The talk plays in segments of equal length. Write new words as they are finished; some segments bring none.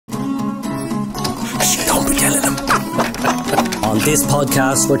On this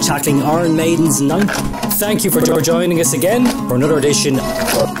podcast, we're tackling Iron Maiden's 9th. Thank you for joining us again for another edition.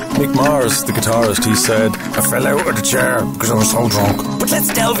 Mick Mars, the guitarist, he said, I fell out of the chair because I was so drunk. But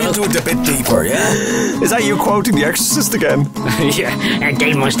let's delve into it a bit deeper, yeah? Is that you quoting The Exorcist again? Yeah, and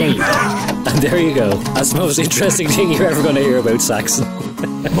Dave Mustaine. And there you go. That's the most interesting thing you're ever going to hear about Saxon.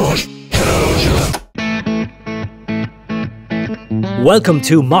 Welcome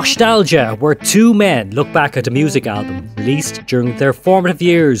to Moshtalgia, where two men look back at a music album released during their formative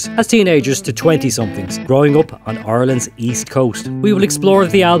years as teenagers to 20-somethings, growing up on Ireland's East Coast. We will explore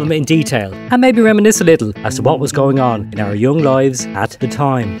the album in detail and maybe reminisce a little as to what was going on in our young lives at the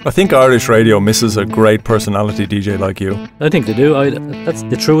time. I think Irish radio misses a great personality DJ like you. I think they do. That's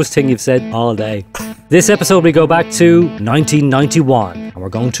the truest thing you've said all day. This episode we go back to 1991 and we're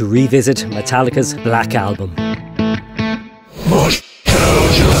going to revisit Metallica's Black Album.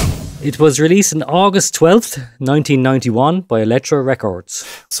 It was released on August 12th, 1991 by Elektra Records.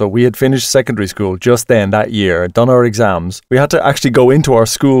 So we had finished secondary school just then that year, done our exams. We had to actually go into our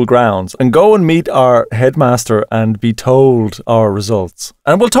school grounds and go and meet our headmaster and be told our results.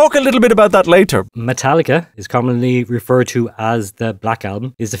 And we'll talk a little bit about that later. Metallica is commonly referred to as the Black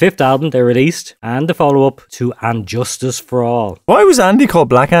Album. It's the 5th album they released and the follow-up to And Justice for All. Why was Andy called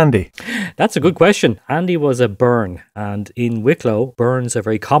Black Andy? That's a good question. Andy was a Byrne, and in Wicklow, Byrnes are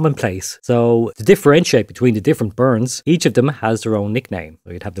very commonplace. So to differentiate between the different Byrnes, each of them has their own nickname.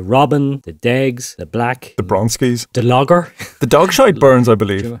 So you'd have the Robin, the Deggs, the Black, the Bronskis, the Logger, the Dogshite Byrnes, I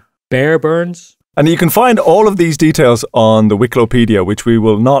believe, Bear Byrnes. And you can find all of these details on the Wicklowpedia, which we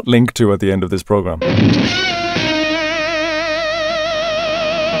will not link to at the end of this programme.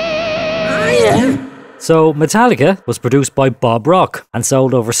 So Metallica was produced by Bob Rock and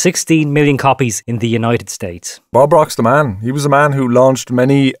sold over 16 million copies in the United States. Bob Rock's the man. He was the man who launched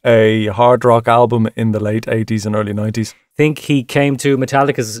many a hard rock album in the late 80s and early 90s. I think he came to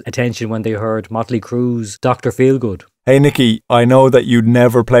Metallica's attention when they heard Motley Crue's Dr. Feelgood. Hey Nicky, I know that you'd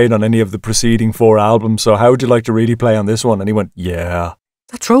never played on any of the preceding 4 albums, so how would you like to really play on this one? And he went, yeah.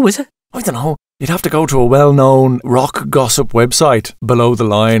 That's true, is it? I don't know. You'd have to go to a well-known rock gossip website below the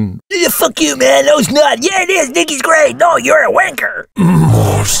line. Yeah, fuck you, man. No, it's not. Yeah, it is. Nicky's great. No, you're a wanker.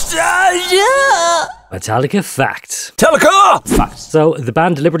 Moshtalgia. Metallica facts. Metallica! Facts. So the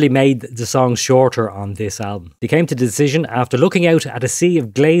band deliberately made the songs shorter on this album. They came to the decision after looking out at a sea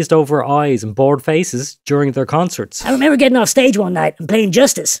of glazed over eyes and bored faces during their concerts. I remember getting off stage one night and playing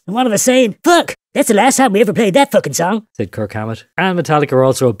Justice, and one of us saying, "Fuck, that's the last time we ever played that fucking song," said Kirk Hammett. And Metallica were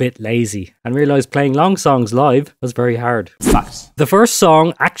also a bit lazy and realised playing long songs live was very hard. Facts. The first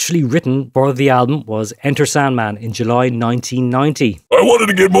song actually written for the album was Enter Sandman in July 1990. I wanted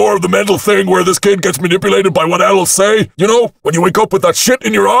to get more of the mental thing where this kid gets manipulated by what adults say. You know, when you wake up with that shit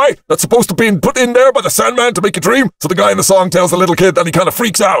in your eye that's supposed to be put in there by the Sandman to make you dream. So the guy in the song tells the little kid that he kind of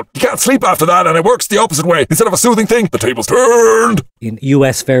freaks out. He can't sleep after that, and it works the opposite way. Instead of a soothing thing, the table's turned. In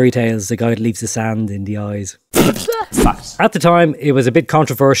US fairy tales, the guy leaves the sand in the eyes. Facts. At the time, it was a bit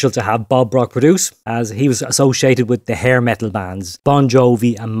controversial to have Bob Rock produce, as he was associated with the hair metal bands Bon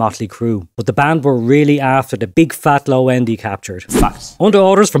Jovi and Motley Crue. But the band were really after the big fat low end he captured. Facts. Under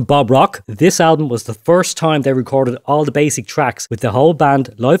orders from Bob Rock, this album was the first time they recorded all the basic tracks with the whole band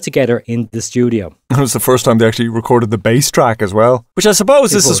live together in the studio. It was the first time they actually recorded the bass track as well. Which I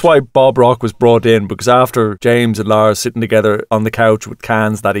suppose this is why Bob Rock was brought in, because after James and Lars sitting together on the couch with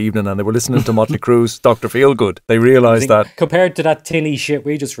cans that evening and they were listening to Motley Crue's Dr. Feelgood, they realised that compared to that tinny shit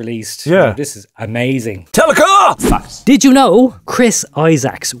we just released, yeah, this is amazing. Metallica! Facts. Did you know Chris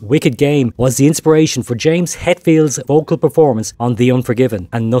Isaac's Wicked Game was the inspiration for James Hetfield's vocal performance on The Unforgiven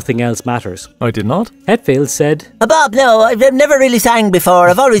and Nothing Else Matters? I did not. Hetfield said, Bob, no, I've never really sang before.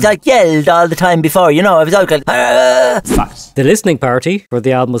 I've always yelled all the time before, you know. I was always Facts. The listening party for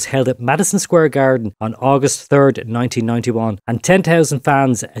the album was held at Madison Square Garden on August 3rd, 1991, and 10,000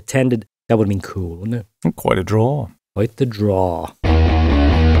 fans attended. That would have been cool, wouldn't it? Quite a draw. Quite the draw.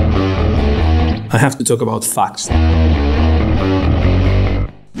 I have to talk about facts.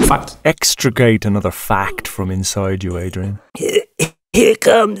 Fact. Extricate another fact from inside you, Adrian. Here it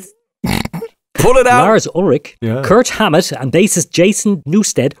comes. Pull it out. Lars Ulrich, Kurt Hammett and bassist Jason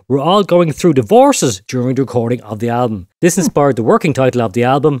Newsted were all going through divorces during the recording of the album. This inspired the working title of the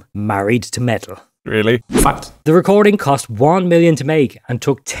album, Married to Metal. Really? Fact. The recording cost $1 million to make and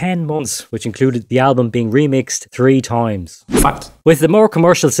took 10 months, which included the album being remixed 3 times. Fact. With the more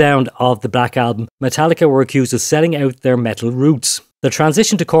commercial sound of the Black Album, Metallica were accused of selling out their metal roots. The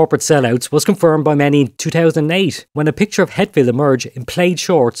transition to corporate sellouts was confirmed by many in 2008 when a picture of Hetfield emerged in plaid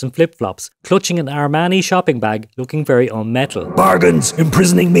shorts and flip-flops, clutching an Armani shopping bag, looking very unmetal. Bargains,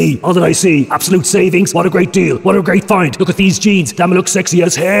 imprisoning me. All that I see, absolute savings. What a great deal. What a great find. Look at these jeans. Damn, it looks sexy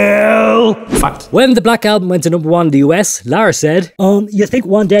as hell. Fact. When the Black Album went to #1 in the US, Lars said, You think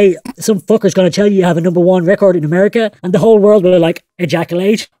one day some fucker's gonna tell you have a #1 record in America and the whole world will like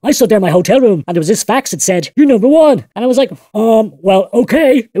ejaculate? I stood there in my hotel room and there was this fax that said, "You're #1." And I was like, well,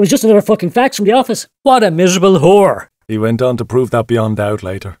 okay. It was just another fucking fax from the office. "What a miserable whore." He went on to prove that beyond doubt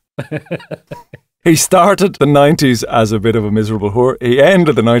later. He started the 90s as a bit of a miserable whore. He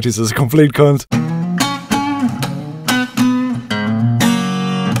ended the 90s as a complete cunt.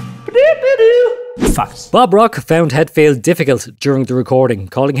 Facts. Bob Rock found Hetfield difficult during the recording,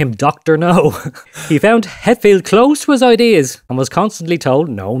 calling him Dr. No. He found Hetfield close to his ideas and was constantly told,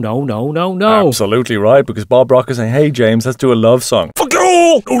 no. Absolutely right, because Bob Rock is saying, hey James, let's do a love song. Fuck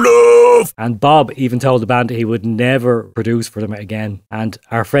you! No love! And Bob even told the band he would never produce for them again. And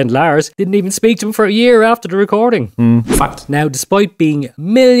our friend Lars didn't even speak to him for a year after the recording. Fact. Now, despite being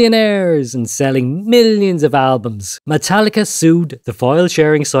millionaires and selling millions of albums, Metallica sued the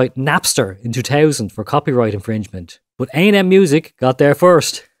file-sharing site Napster in 2000 for copyright infringement. But A&M Music got there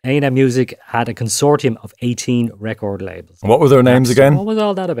first. A&M Music had a consortium of 18 record labels. What were their names again? What was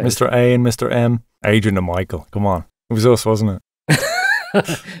all that about? Mr. A and Mr. M. Adrian and Michael. Come on. It was us, wasn't it?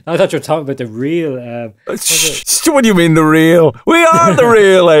 I thought you were talking about the real... What do you mean the real? We are the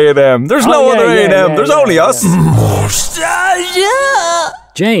real A&M. There's no other A&M. There's only us. Moshtalgia!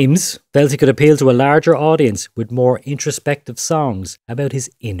 James felt he could appeal to a larger audience with more introspective songs about his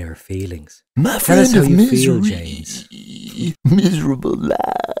inner feelings. My Tell us friend how of you misery. feel, James. Miserable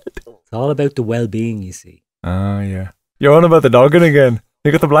lad. It's all about the well-being, you see. Oh, yeah. You're on about the dogging again.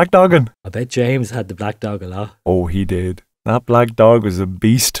 You got the black dogging? I bet James had the black dog a lot. Oh, he did. That black dog was a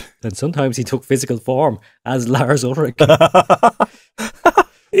beast. And sometimes he took physical form as Lars Ulrich.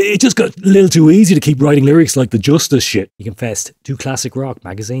 It just got a little too easy to keep writing lyrics like the Justice shit. He confessed to Classic Rock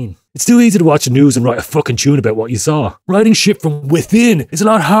magazine. It's too easy to watch the news and write a fucking tune about what you saw. Writing shit from within is a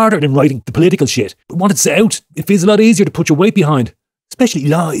lot harder than writing the political shit. But once it's out, it feels a lot easier to put your weight behind. Especially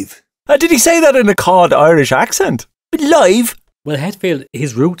live. Did he say that in a cod Irish accent? Live? Well, Hetfield,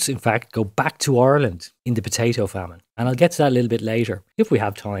 his roots, in fact, go back to Ireland in the potato famine. And I'll get to that a little bit later, if we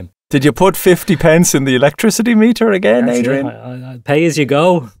have time. Did you put 50 pence in the electricity meter again, Adrian? I'll pay as you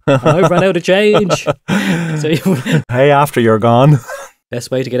go. I've run out of change. Hey, after you're gone.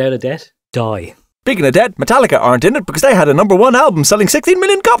 Best way to get out of debt? Die. Speaking of debt, Metallica aren't in it because they had a #1 album selling 16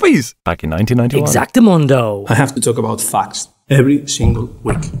 million copies back in 1991. Exactamundo. I have to talk about facts every single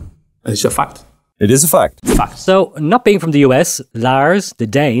week. It's a fact. It is a fact. Facts. So, not being from the US, Lars, the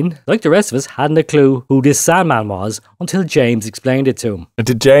Dane, like the rest of us, hadn't a clue who this Sandman was until James explained it to him. And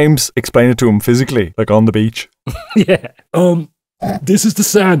did James explain it to him physically, like on the beach? Yeah. This is the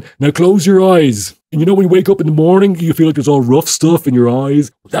sand. Now close your eyes. And you know when you wake up in the morning, you feel like there's all rough stuff in your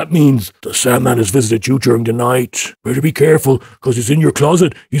eyes? That means the Sandman has visited you during the night. Better be careful, because he's in your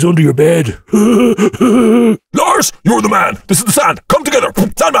closet. He's under your bed. Lars, you're the man. This is the sand. Come together.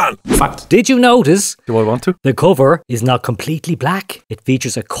 Sandman. Fact. Did you notice Do I want to? the cover is not completely black? It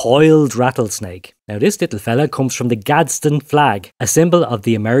features a coiled rattlesnake. Now, this little fella comes from the Gadsden flag, a symbol of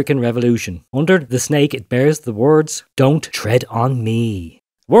the American Revolution. Under the snake, it bears the words, "Don't tread on me."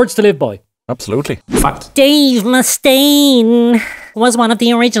 Words to live by. Absolutely. Fact. Dave Mustaine was one of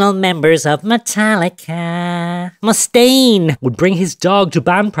the original members of Metallica. Mustaine would bring his dog to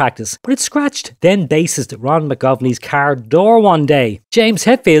band practice, but it scratched then bassist Ron McGovney's car door one day. James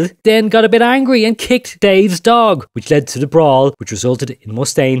Hetfield then got a bit angry and kicked Dave's dog, which led to the brawl, which resulted in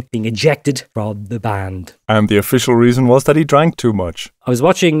Mustaine being ejected from the band. And the official reason was that he drank too much. I was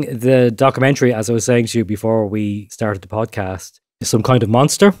watching the documentary, as I was saying to you before we started the podcast, Some Kind of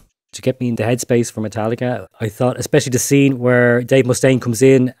Monster, to get me in the headspace for Metallica. I thought especially the scene where Dave Mustaine comes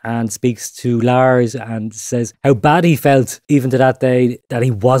in and speaks to Lars and says how bad he felt even to that day that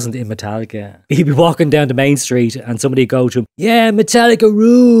he wasn't in Metallica. He'd be walking down the main street and somebody would go to him, "Yeah, Metallica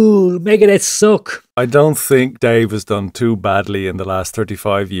rule, Megadeth suck." I don't think Dave has done too badly in the last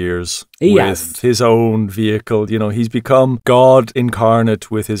 35 years He with hasn't. his own vehicle. You know, he's become God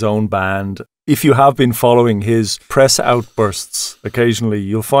incarnate with his own band. If you have been following his press outbursts occasionally,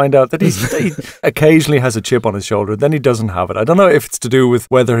 you'll find out that he occasionally has a chip on his shoulder, then he doesn't have it. I don't know if it's to do with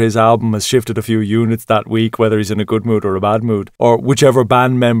whether his album has shifted a few units that week, whether he's in a good mood or a bad mood, or whichever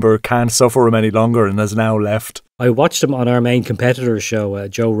band member can't suffer him any longer and has now left. I watched him on our main competitor's show,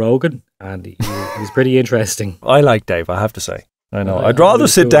 Joe Rogan, and he was pretty interesting. I like Dave, I have to say. I know. I'd rather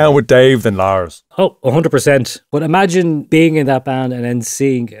sit down with Dave than Lars. Oh, 100%. But imagine being in that band and then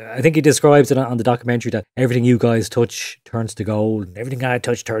seeing, I think he describes it on the documentary that everything you guys touch turns to gold and everything I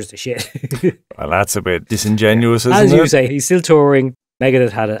touch turns to shit. Well, that's a bit disingenuous, isn't it? As you say, he's still touring.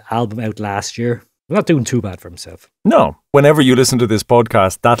 Megadeth had an album out last year. Not doing too bad for himself. No. Whenever you listen to this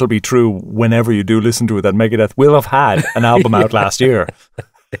podcast, that'll be true whenever you do listen to it, that Megadeth will have had an album out last year.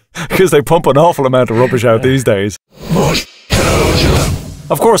 Because they pump an awful amount of rubbish out these days.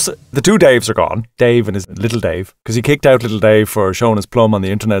 Of course, the two Daves are gone. Dave and his little Dave. Because he kicked out little Dave for showing his plum on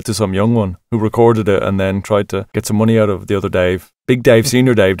the internet to some young one who recorded it and then tried to get some money out of the other Dave. Big Dave,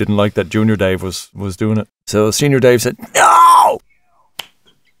 Senior Dave didn't like that Junior Dave was doing it. So Senior Dave said, "No!"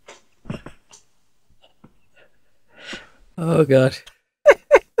 Oh, God.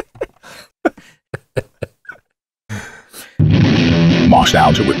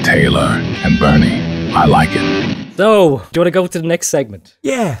 Moshtalgia with Taylor and Bernie. I like it. So, do you want to go to the next segment?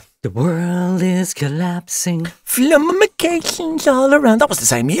 Yeah. The world is collapsing. Flummifications all around. That was the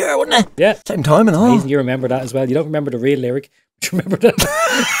same year, wasn't it? Yeah. Same time and all. Amazing you remember that as well. You don't remember the real lyric, but you remember the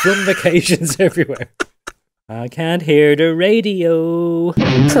flummifications everywhere. I can't hear the radio.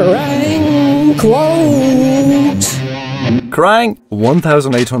 Kerrang! Quote! Kerrang!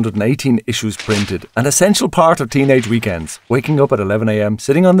 1,818 issues printed. An essential part of teenage weekends. Waking up at 11 a.m,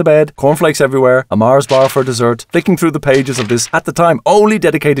 sitting on the bed, cornflakes everywhere, a Mars bar for dessert, flicking through the pages of this, at the time, only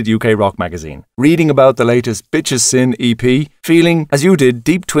dedicated UK rock magazine. Reading about the latest Bitches Sin EP, feeling, as you did,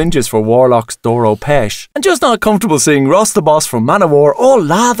 deep twinges for Warlock's Doro Pesh, and just not comfortable seeing Ross the Boss from Manowar all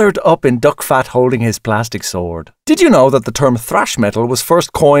lathered up in duck fat holding his plastic sword. Did you know that the term thrash metal was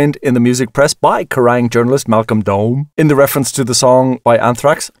first coined in the music press by Kerrang! Journalist Malcolm Dome in the reference to the song by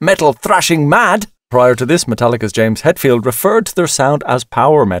Anthrax, Metal Thrashing Mad? Prior to this, Metallica's James Hetfield referred to their sound as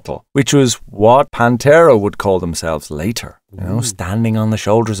power metal, which was what Pantera would call themselves later. You know, standing on the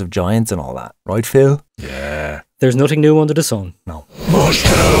shoulders of giants and all that. Right, Phil? Yeah. There's nothing new under the sun. No.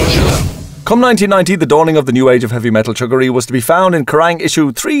 Moshtalgia. Come 1990, the dawning of the new age of heavy metal chuggery was to be found in Kerrang!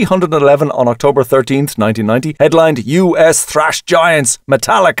 Issue 311 on October 13th, 1990, headlined US Thrash Giants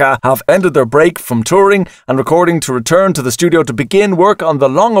Metallica have ended their break from touring and recording to return to the studio to begin work on the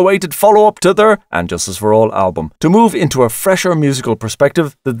long-awaited follow-up to their And Justice for All album. To move into a fresher musical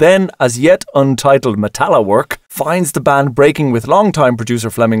perspective, the then as yet untitled Metallica work finds the band breaking with longtime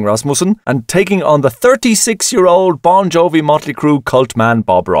producer Flemming Rasmussen and taking on the 36-year-old Bon Jovi Motley Crue cult man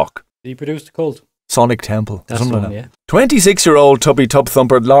Bob Rock. Did he produce the Cult? Sonic Temple. That's the one, yeah. 26-year-old tubby tub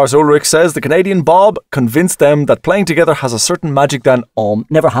thumper Lars Ulrich says the Canadian Bob convinced them that playing together has a certain magic that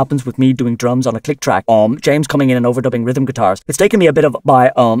never happens with me doing drums on a click track. James coming in and overdubbing rhythm guitars. It's taken me a bit of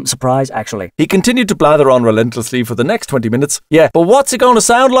by surprise, actually. He continued to blather on relentlessly for the next 20 minutes. Yeah, but what's it going to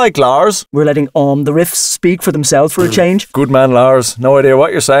sound like, Lars? We're letting the riffs speak for themselves for a change. Good man, Lars. No idea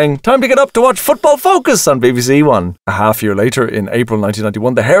what you're saying. Time to get up to watch Football Focus on BBC One. A half year later, in April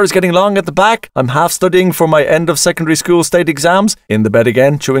 1991, the hair is getting long at the back. I'm half studying for my end of secondary school state exams. In the bed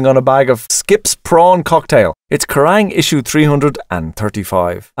again, chewing on a bag of Skip's prawn cocktail. It's Kerrang! Issue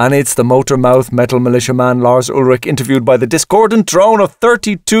 335. And it's the motor-mouth metal militiaman Lars Ulrich interviewed by the discordant drone of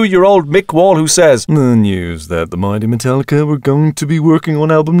 32-year-old Mick Wall, who says, "The news that the mighty Metallica were going to be working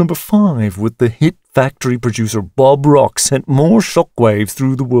on album number 5 with the hit factory producer Bob Rock sent more shockwaves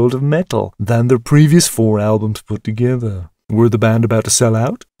through the world of metal than their previous 4 albums put together. Were the band about to sell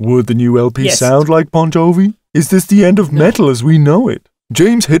out? Would the new LP sound like Bon Jovi? Is this the end of metal as we know it?"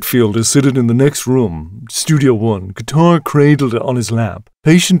 James Hetfield is sitting in the next room, Studio One, guitar cradled on his lap,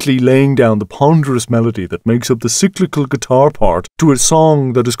 patiently laying down the ponderous melody that makes up the cyclical guitar part to a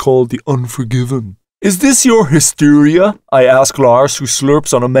song that is called The Unforgiven. "Is this your hysteria?" I ask Lars, who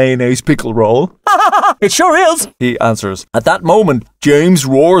slurps on a mayonnaise pickle roll. It sure is, he answers. At that moment, James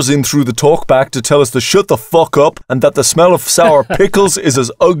roars in through the talkback to tell us to shut the fuck up and that the smell of sour pickles is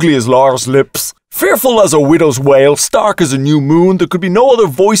as ugly as Lars' lips. Fearful as a widow's wail, stark as a new moon, there could be no other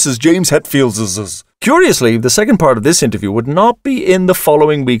voice as James Hetfield's. Curiously, the second part of this interview would not be in the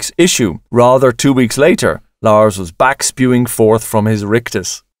following week's issue. Rather, 2 weeks later, Lars was back spewing forth from his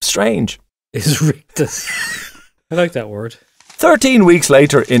rictus. Strange. His rictus. I like that word. 13 weeks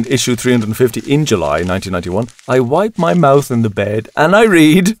later, in issue 350 in July 1991, I wipe my mouth in the bed and I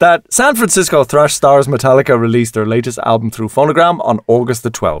read that San Francisco thrash stars Metallica released their latest album through phonogram on August the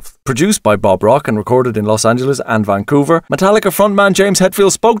 12th. Produced by Bob Rock and recorded in Los Angeles and Vancouver, Metallica frontman James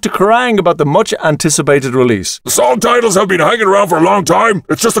Hetfield spoke to Kerrang! About the much anticipated release. "The song titles have been hanging around for a long time.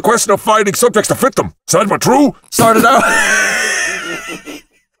 It's just a question of finding subjects to fit them. Sad but true. Started out...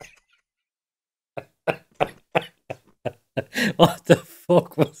 What the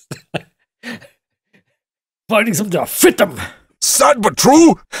fuck was that? Finding something to fit them. Sad but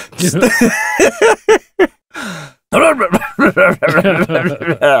true.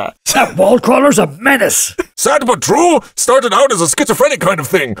 That wall crawler's a menace. Sad but true started out as a schizophrenic kind of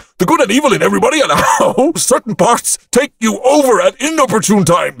thing. The good and evil in everybody and how certain parts take you over at inopportune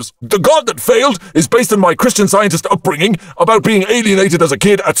times. The God that failed is based on my Christian Scientist upbringing about being alienated as a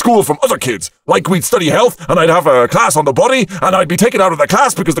kid at school from other kids. Like we'd study health and I'd have a class on the body and I'd be taken out of the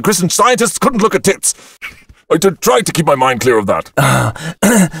class because the Christian Scientists couldn't look at tits. I tried to keep my mind clear of that.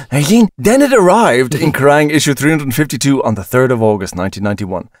 Eileen, then it arrived in Kerrang issue 352 on the 3rd of August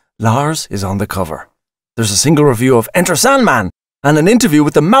 1991. Lars is on the cover. There's a single review of Enter Sandman and an interview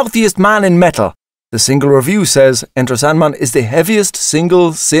with the mouthiest man in metal. The single review says Enter Sandman is the heaviest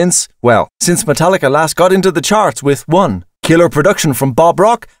single since Metallica last got into the charts with 1. Killer production from Bob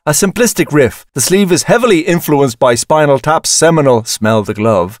Rock, a simplistic riff. The sleeve is heavily influenced by Spinal Tap's seminal Smell the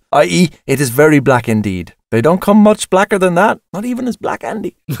Glove, i.e. it is very black indeed. They don't come much blacker than that, not even as Black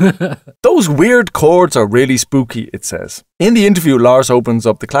Andy. Those weird chords are really spooky, it says. In the interview, Lars opens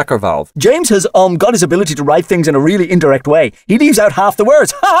up the clacker valve. James has got his ability to write things in a really indirect way. He leaves out half the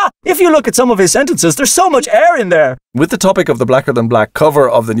words. If you look at some of his sentences, there's so much air in there. With the topic of the Blacker Than Black cover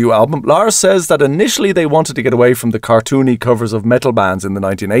of the new album, Lars says that initially they wanted to get away from the cartoony covers of metal bands in the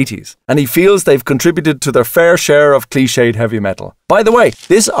 1980s, and he feels they've contributed to their fair share of cliched heavy metal. By the way,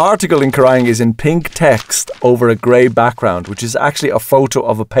 this article in Kerrang is in pink text over a grey background, which is actually a photo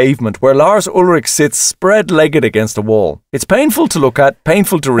of a pavement where Lars Ulrich sits spread-legged against a wall. It's painful to look at,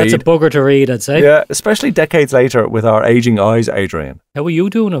 painful to read. That's a bugger to read, I'd say. Yeah, especially decades later with our ageing eyes, Adrian. How are you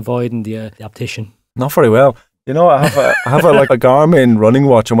doing avoiding the optician? Not very well. You know, I have a Garmin running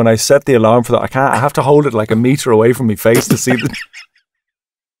watch, and when I set the alarm for that, I have to hold it like a metre away from my face to see the...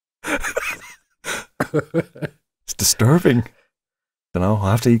 It's disturbing. I don't know,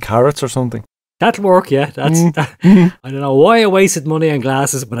 I have to eat carrots or something. That'll work, yeah. I don't know why I wasted money on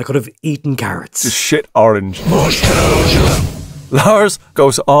glasses, but I could have eaten carrots. Just shit orange. Lars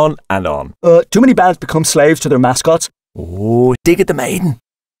goes on and on. Too many bands become slaves to their mascots. Oh, dig at the maiden.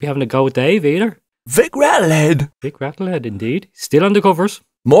 Be having a go with Dave either. Vic Rattlehead. Vic Rattlehead, indeed. Still on the covers.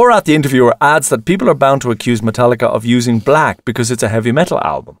 Morat, the interviewer, adds that people are bound to accuse Metallica of using black because it's a heavy metal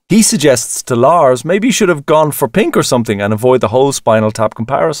album. He suggests to Lars maybe he should have gone for pink or something and avoid the whole Spinal Tap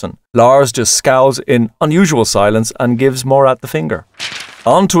comparison. Lars just scowls in unusual silence and gives Morat the finger.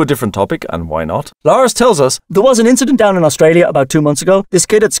 On to a different topic, and why not? Lars tells us, there was an incident down in Australia about 2 months ago. This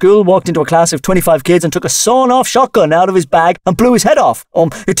kid at school walked into a class of 25 kids and took a sawn-off shotgun out of his bag and blew his head off.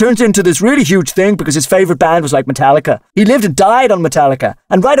 It turned into this really huge thing because his favourite band was like Metallica. He lived and died on Metallica.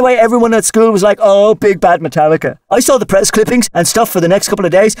 And right away everyone at school was like, oh, big bad Metallica. I saw the press clippings and stuff for the next couple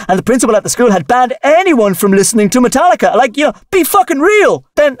of days, and the principal at the school had banned anyone from listening to Metallica. Like, you know, be fucking real.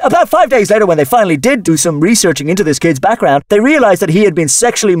 Then about 5 days later, when they finally did do some researching into this kid's background, they realised that he had been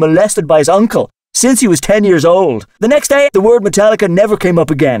sexually molested by his uncle since he was 10 years old. The next day, the word Metallica never came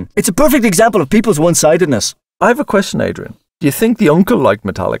up again. It's a perfect example of people's one-sidedness. I have a question, Adrian. Do you think the uncle liked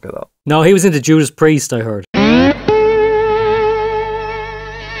Metallica, though? No, he was into Judas Priest, I heard.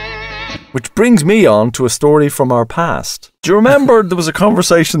 Which brings me on to a story from our past. Do you remember there was a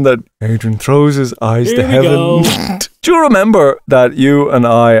conversation that Adrian throws his eyes to heaven? Do you remember that you and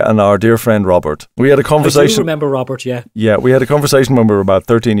I and our dear friend Robert, we had a conversation... I do remember Robert, yeah. Yeah, we had a conversation when we were about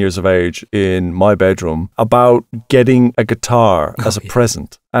 13 years of age in my bedroom about getting a guitar as a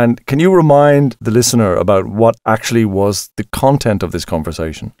present. And can you remind the listener about what actually was the content of this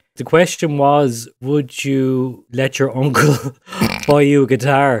conversation? The question was, would you let your uncle buy you a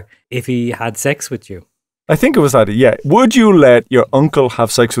guitar if he had sex with you? I think it was that, yeah. Would you let your uncle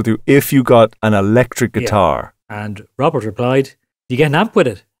have sex with you if you got an electric guitar? Yeah. And Robert replied, do you get an amp with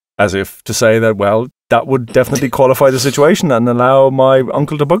it? As if to say that, well, that would definitely qualify the situation and allow my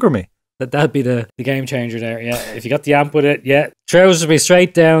uncle to bugger me. That'd be the game changer there, yeah. If you got the amp with it, yeah. Trousers would be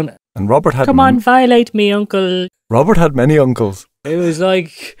straight down. And Robert had... Come on, violate me, uncle. Robert had many uncles. It was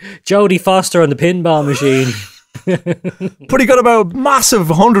like Jodie Foster on the pinball machine. But he got about a massive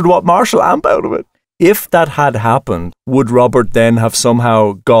 100-watt Marshall amp out of it. If that had happened, would Robert then have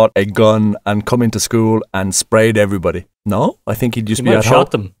somehow got a gun and come into school and sprayed everybody? No, I think he'd just be at home. Shot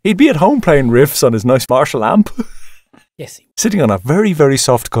them. He'd be at home playing riffs on his nice Marshall amp. Yes. Sitting on a very, very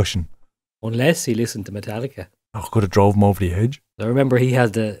soft cushion. Unless he listened to Metallica. Oh, could have drove him over the edge. I remember he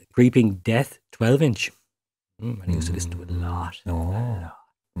had the Creeping Death 12-inch. And he used to listen to it a lot. Oh.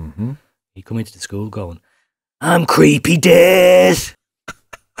 Mm-hmm. He'd come into the school going, I'm Creepy Death.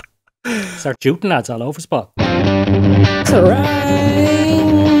 Start shooting lads all over spot.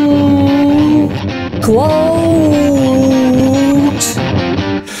 Quote.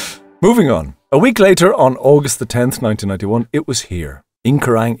 Moving on. A week later, on August the 10th, 1991, it was here. In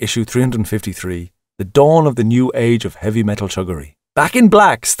Kerrang! Issue 353, the dawn of the new age of heavy metal chuggery. Back in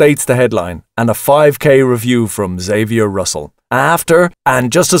Black states the headline, and a 5k review from Xavier Russell. After,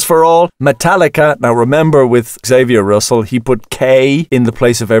 and Justice for All, Metallica. Now remember, with Xavier Russell, he put K in the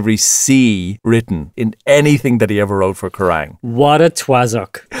place of every C written in anything that he ever wrote for Kerrang! What a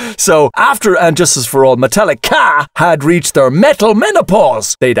twazok. So, after And Justice for All, Metallica had reached their metal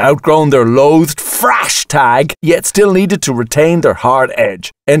menopause. They'd outgrown their loathed thrash tag, yet still needed to retain their hard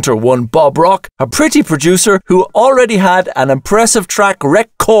edge. Enter one Bob Rock, a pretty producer who already had an impressive track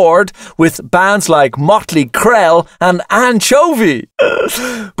record with bands like Motley Crue and Anchovy.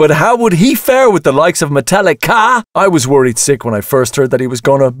 But how would he fare with the likes of Metallica? I was worried sick when I first heard that he was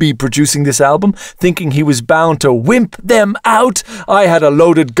gonna be producing this album, thinking he was bound to wimp them out. I had a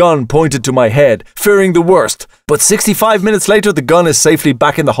loaded gun pointed to my head, fearing the worst. But 65 minutes later, the gun is safely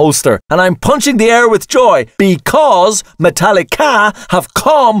back in the holster, and I'm punching the air with joy because Metallica have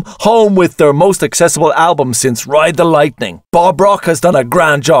come home with their most accessible album since Ride the Lightning. Bob Rock has done a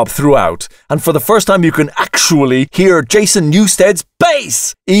grand job throughout, and for the first time you can actually hear Jason Newsted's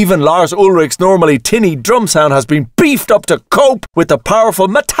bass. Even Lars Ulrich's normally tinny drum sound has been beefed up to cope with the powerful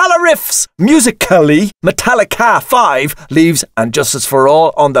Metallica riffs. Musically, Metallica 5 leaves And Justice for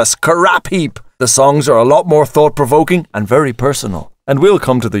All on the scrap heap. The songs are a lot more thought-provoking and very personal. And we'll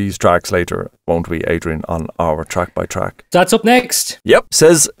come to these tracks later, won't we, Adrian, on our track by track. That's up next. Yep,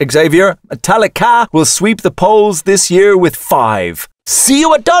 says Xavier. Metallica will sweep the polls this year with 5. See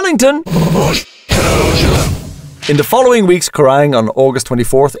you at Donington! In the following week's Kerrang! On August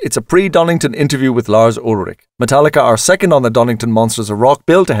 24th, it's a pre-Donington interview with Lars Ulrich. Metallica are second on the Donington Monsters of Rock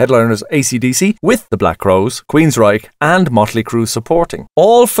bill to headliners AC/DC, with the Black Crowes, Queensryche and Motley Crue supporting.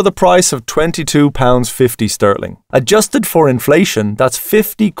 All for the price of £22.50 sterling. Adjusted for inflation, that's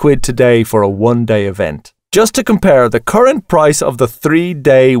 50 quid today for a one-day event. Just to compare, the current price of the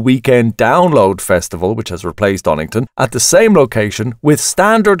 3-day weekend download festival, which has replaced Donington, at the same location with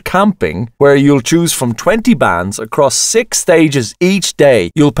standard camping, where you'll choose from 20 bands across 6 stages each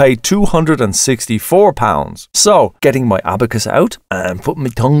day, you'll pay £264. So, getting my abacus out and putting my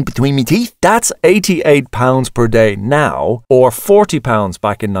tongue between my teeth, that's £88 per day now, or £40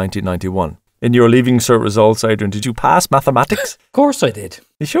 back in 1991. In your Leaving Cert results, Adrian, did you pass mathematics? Of course I did.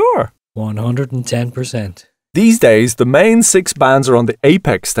 You sure? 110%. These days, the main 6 bands are on the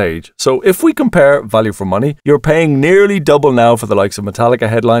apex stage, so if we compare value for money, you're paying nearly double now for the likes of Metallica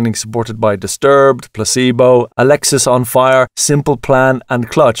headlining, supported by Disturbed, Placebo, Alexis on Fire, Simple Plan and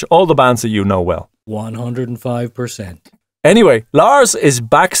Clutch, all the bands that you know well. 105%. Anyway, Lars is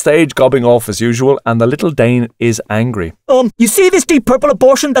backstage gobbing off as usual, and the little Dane is angry. You see this Deep Purple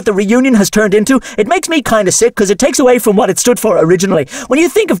abortion that the reunion has turned into? It makes me kind of sick because it takes away from what it stood for originally. When you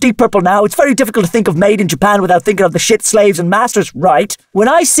think of Deep Purple now, it's very difficult to think of Made in Japan without thinking of the shit slaves and masters, right? When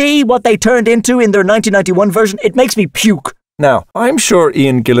I see what they turned into in their 1991 version, it makes me puke. Now, I'm sure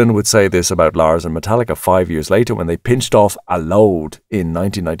Ian Gillan would say this about Lars and Metallica 5 years later when they pinched off A Load in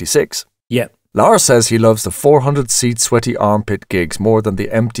 1996. Yep. Lars says he loves the 400-seat sweaty armpit gigs more than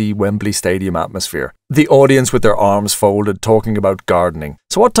the empty Wembley Stadium atmosphere. The audience with their arms folded talking about gardening.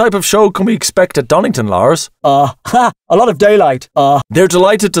 So what type of show can we expect at Donington, Lars? A lot of daylight. They're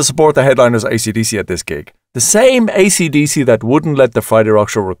delighted to support the headliners AC/DC at this gig. The same AC/DC that wouldn't let the Friday Rock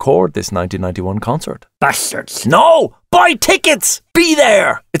Show record this 1991 concert. Bastards. No! Buy tickets! Be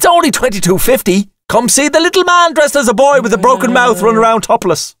there! It's only $22.50. Come see the little man dressed as a boy with a broken mouth run around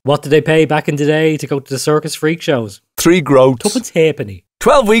topless. What did they pay back in the day to go to the circus freak shows? 3 groats. Tuppence halfpenny.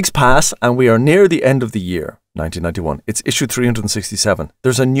 12 weeks pass and we are near the end of the year, 1991. It's issue 367.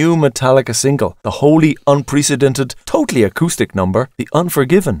 There's a new Metallica single, the wholly unprecedented, totally acoustic number, The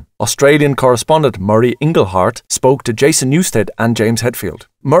Unforgiven. Australian correspondent Murray Inglehart spoke to Jason Newsted and James Hetfield.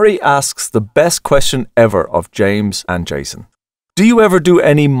 Murray asks the best question ever of James and Jason. Do you ever do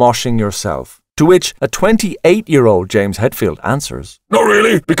any moshing yourself? To which a 28-year-old James Hetfield answers, Not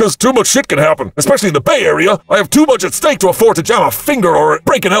really, because too much shit can happen, especially in the Bay Area. I have too much at stake to afford to jam a finger or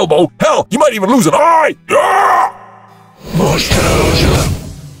break an elbow. Hell, you might even lose an eye. Moshtalgia.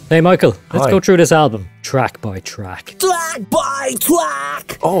 Hey Michael, let's Hi. go through this album, track by track. Track by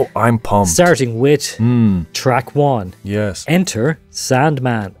track. Oh, I'm pumped. Starting with track 1. Yes. Enter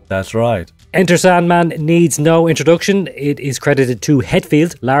Sandman. That's right. Enter Sandman needs no introduction. It is credited to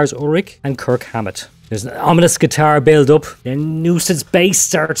Hetfield, Lars Ulrich and Kirk Hammett. There's an ominous guitar build-up. Then Newson's bass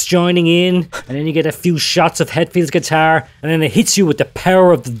starts joining in. And then you get a few shots of Hetfield's guitar. And then it hits you with the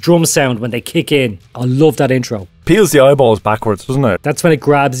power of the drum sound when they kick in. I love that intro. Peels the eyeballs backwards, doesn't it? That's when it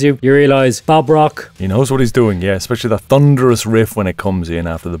grabs you. You realise Bob Rock. He knows what he's doing, yeah. Especially that thunderous riff when it comes in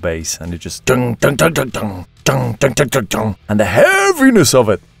after the bass. And it just... dung, dung, dung, dung, dung, dung, dung, dung, dung, dung. And the heaviness of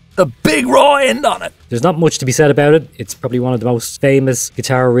it. The big raw end on it. There's not much to be said about it. It's probably one of the most famous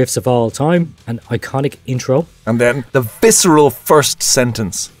guitar riffs of all time. An iconic intro. And then the visceral first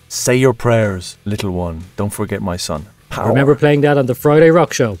sentence. Say your prayers, little one. Don't forget my son. Power. I remember playing that on the Friday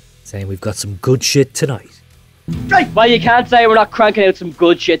Rock Show. Saying we've got some good shit tonight. Right. Well, you can't say we're not cranking out some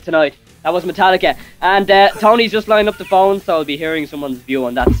good shit tonight. That was Metallica. And Tony's just lined up the phone, so I'll be hearing someone's view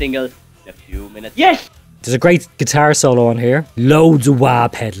on that single in a few minutes. Yes! There's a great guitar solo on here. Loads of wah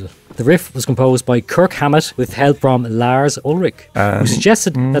pedal. The riff was composed by Kirk Hammett with help from Lars Ulrich, who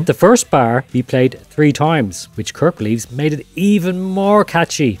suggested that the first bar be played 3 times, which Kirk believes made it even more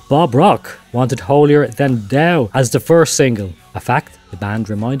catchy. Bob Rock wanted Holier Than Thou as the first single, a fact the band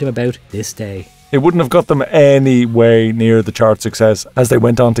remind him about this day. It wouldn't have got them any way near the chart success as they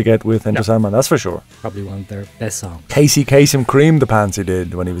went on to get with Enter Sandman, that's for sure. Probably one of their best songs. Casey Kasem creamed the pants he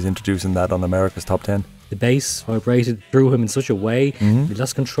did when he was introducing that on America's Top 10. The bass vibrated through him in such a way, he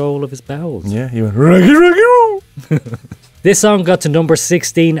lost control of his bowels. Yeah, he went, "Rocky, Rocky, roll." This song got to number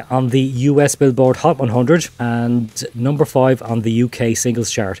 16 on the US Billboard Hot 100 and number 5 on the UK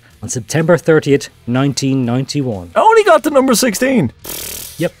Singles Chart on September 30th, 1991. Only got to number 16.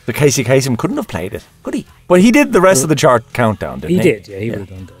 Yep. The Casey Kasem couldn't have played it, could he? But he did the rest of the chart countdown, didn't he? He did, yeah, he would have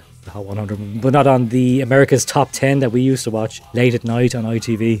done the Hot 100, but not on the America's Top 10 that we used to watch late at night on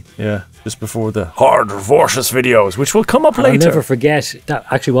ITV. Yeah, just before the hard Vorsus videos, which will come up later. I'll never forget, that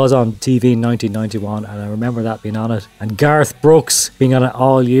actually was on TV in 1991, and I remember that being on it. And Garth Brooks being on it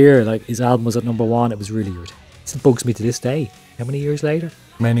all year, like his album was at number 1, it was really good. It bugs me to this day. How many years later?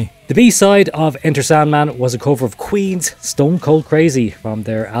 Many. The B-side of Enter Sandman was a cover of Queen's Stone Cold Crazy from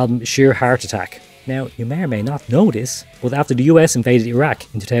their album Sheer Heart Attack. Now, you may or may not know this, but after the US invaded Iraq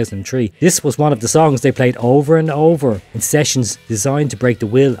in 2003, this was one of the songs they played over and over in sessions designed to break the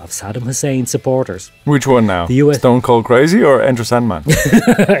will of Saddam Hussein's supporters. Which one now? The US Stone Cold Crazy or Enter Sandman?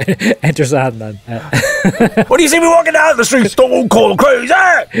 Enter Sandman. What do you see me walking down the street? Stone Cold Crazy!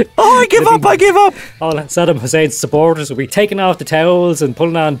 Oh, I give up! All Saddam Hussein's supporters will be taking off the towels and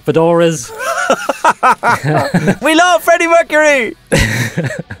pulling on fedoras. We love Freddie Mercury!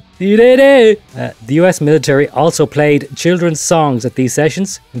 The US military also played children's songs at these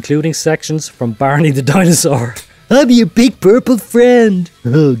sessions, including sections from Barney the Dinosaur. I'm your big purple friend.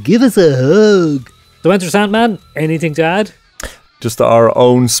 Oh, give us a hug. So Enter Sandman, anything to add? Just our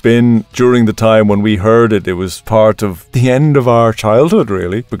own spin during the time when we heard it. It was part of the end of our childhood,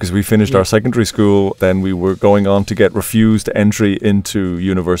 really, because we finished our secondary school. Then we were going on to get refused entry into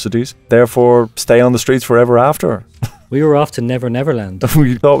universities. Therefore, stay on the streets forever after. We were off to Never Neverland.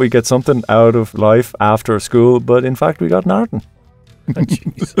 We thought we'd get something out of life after school, but in fact we got Narton. Oh,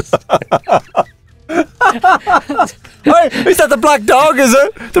 Jesus. Hey, is that the black dog, is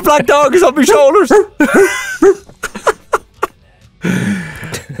it? The black dog is on my shoulders.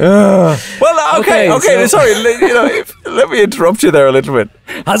 Okay, sorry, let me interrupt you there a little bit.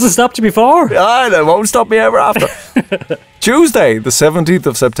 Hasn't stopped you before? That won't stop me ever after. Tuesday, the 17th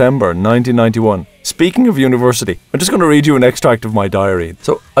of September, 1991. Speaking of university, I'm just going to read you an extract of my diary.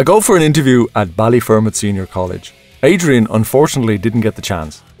 So, I go for an interview at Ballyfermot Senior College. Adrian, unfortunately, didn't get the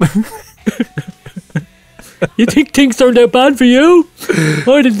chance. You think things turned out bad for you?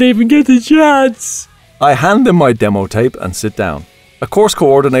 I didn't even get the chance. I hand them my demo tape and sit down. A course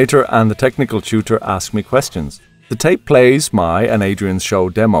coordinator and the technical tutor ask me questions. The tape plays my and Adrian's show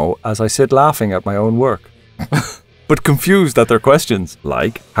demo as I sit laughing at my own work. But confused at their questions,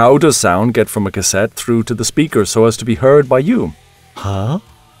 like, how does sound get from a cassette through to the speaker so as to be heard by you? Huh?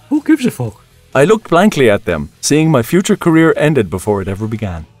 Who gives a fuck? I looked blankly at them, seeing my future career ended before it ever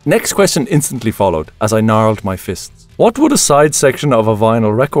began. Next question instantly followed, as I gnarled my fists. What would a side section of a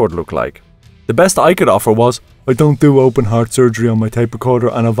vinyl record look like? The best I could offer was, I don't do open heart surgery on my tape recorder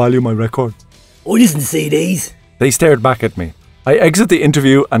and I value my records. I listen to CDs. They stared back at me. I exit the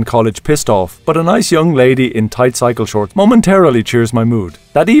interview and college pissed off, but a nice young lady in tight cycle shorts momentarily cheers my mood.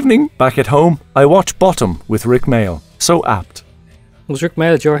 That evening, back at home, I watch Bottom with Rick Mail. So apt. Was Rick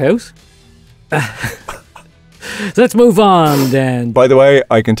Mail at your house? So let's move on then. By the way,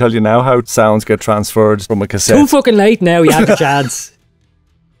 I can tell you now how sounds get transferred from a cassette. Too fucking late now, you had the chance.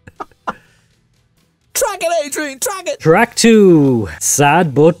 Track it, Adrian, track it. Track 2,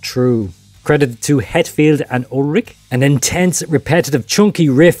 Sad But True. credited to Hetfield and Ulrich. An intense, repetitive, chunky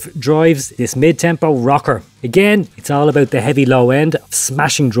riff drives this mid-tempo rocker. Again, it's all about the heavy low end of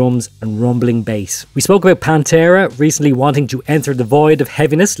smashing drums and rumbling bass. We spoke about Pantera recently wanting to enter the void of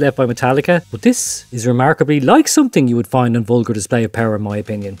heaviness left by Metallica, but this is remarkably like something you would find on Vulgar Display of Power, in my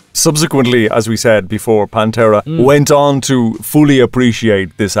opinion. Subsequently, as we said before, Pantera went on to fully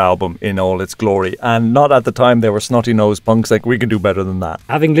appreciate this album in all its glory, and not at the time they were snotty-nosed punks like, we can do better than that.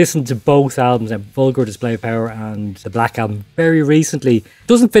 Having listened to both albums, Vulgar Display of Power and the Black Album, very recently,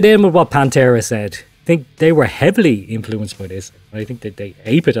 doesn't fit in with what Pantera said. I think they were heavily influenced by this. I think that they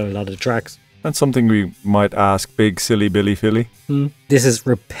ape it on a lot of the tracks. That's something we might ask Big Silly Billy Philly. This is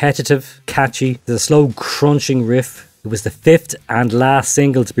repetitive, catchy, there's a slow crunching riff. It was the 5th and last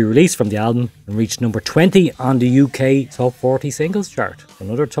single to be released from the album and reached number 20 on the UK Top 40 Singles chart.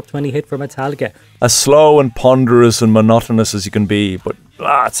 Another top 20 hit for Metallica. As slow and ponderous and monotonous as you can be, but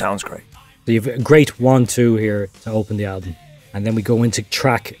it sounds great. So you have a great 1-2 here to open the album. And then we go into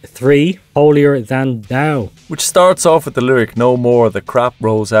track 3, Holier Than Thou. Which starts off with the lyric, no more, the crap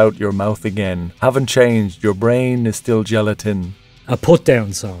rolls out your mouth again. Haven't changed, your brain is still gelatin. A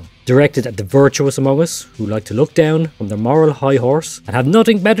put-down song, directed at the virtuous among us who like to look down from their moral high horse and have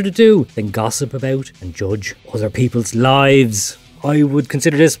nothing better to do than gossip about and judge other people's lives. I would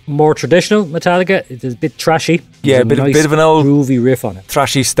consider this more traditional Metallica. It is a bit trashy. Yeah, There's bit of an old groovy riff on it.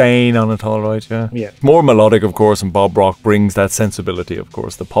 Thrashy stain on it, all right, yeah. Yeah. More melodic, of course, and Bob Rock brings that sensibility, of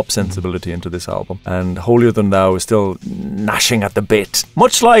course, the pop sensibility into this album. And Holier Than Thou is still gnashing at the bit.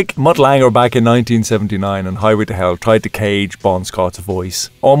 Much like Mutt Lange back in 1979 and Highway to Hell tried to cage Bon Scott's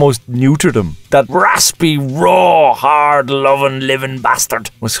voice. Almost neutered him. That raspy, raw, hard, loving, living bastard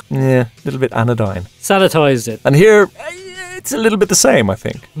was, a little bit anodyne. Sanitized it. And here, it's a little bit the same, I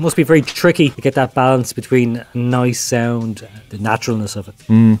think. It must be very tricky to get that balance between a nice sound and the naturalness of it.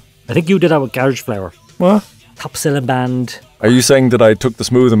 I think you did that with Garage Flower. What? Top selling band. Are you saying that I took the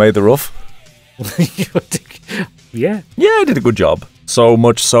smooth and made the rough? Yeah. Yeah, I did a good job. So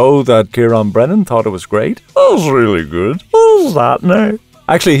much so that Kieran Brennan thought it was great. That was really good. What was that now?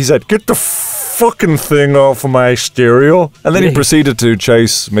 Actually, he said, get the fucking thing off of my stereo. And then he proceeded to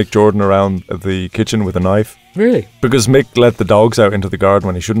chase Mick Jordan around the kitchen with a knife. Really? Because Mick let the dogs out into the garden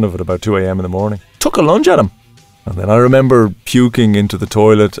when he shouldn't have at about 2 a.m. in the morning. Took a lunge at him. And then I remember puking into the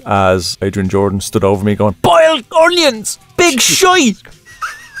toilet as Adrian Jordan stood over me going, boiled onions! Big shite!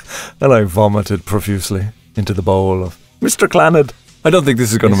 And I vomited profusely into the bowl of Mr. Clannad. I don't think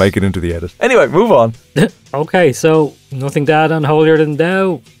this is going to make it into the edit. Anyway, move on. Okay, so nothing to add on Holier Than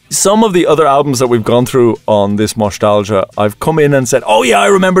Thou. Some of the other albums that we've gone through on this Moshtalgia, I've come in and said, oh yeah, I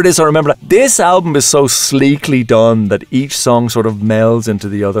remember this, I remember that. This album is so sleekly done that each song sort of melds into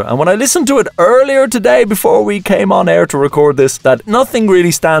the other. And when I listened to it earlier today before we came on air to record this, that nothing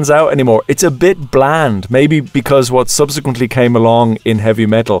really stands out anymore. It's a bit bland, maybe because what subsequently came along in heavy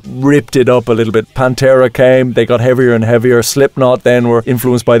metal ripped it up a little bit. Pantera came, they got heavier and heavier. Slipknot then were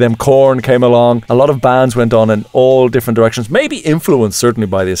influenced by them. Korn came along. A lot of bands went on in all different directions, maybe influenced certainly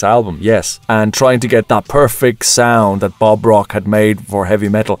by this album, yes, and trying to get that perfect sound that Bob Rock had made for heavy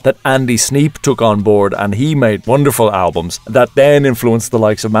metal, that Andy Sneap took on board, and he made wonderful albums that then influenced the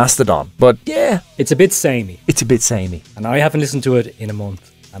likes of Mastodon. But yeah, it's a bit samey. It's a bit samey. And I haven't listened to it in a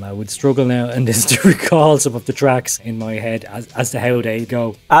month, and I would struggle now and this to recall some of the tracks in my head as to how they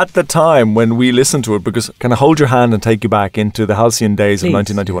go. At the time when we listened to it, because can I hold your hand and take you back into the halcyon days of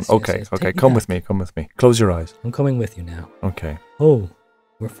 1991? Yes, okay, come with me. Close your eyes. I'm coming with you now. Okay. Oh,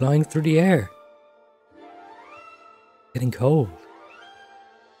 we're flying through the air. Getting cold.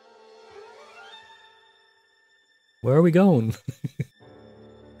 Where are we going?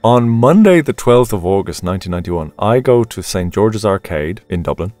 On Monday the 12th of August 1991, I go to St. George's Arcade in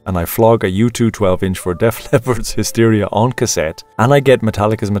Dublin and I flog a U2 12-inch for Def Leppard's Hysteria on cassette, and I get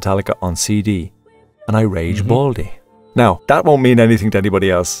Metallica's Metallica on CD, and I rage baldy. Now, that won't mean anything to anybody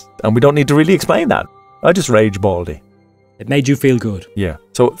else, and we don't need to really explain that. I just rage baldy. It made you feel good. Yeah.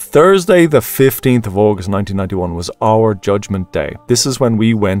 So Thursday the 15th of August 1991 was our judgment day. This is when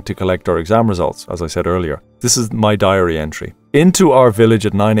we went to collect our exam results, as I said earlier. This is my diary entry. Into our village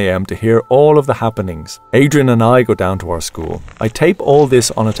at 9 a.m. to hear all of the happenings. Adrian and I go down to our school. I tape all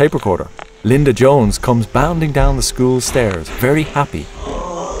this on a tape recorder. Linda Jones comes bounding down the school stairs, very happy.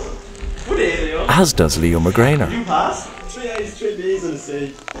 As does Leo McGrainer. You passed? 3 A's, 3 B's and a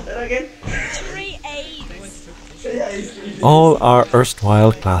C. Say that again? 3 A's. 3 A's, 3 B's. All our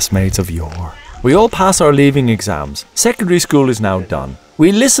erstwhile classmates of yore. We all pass our leaving exams. Secondary school is now done.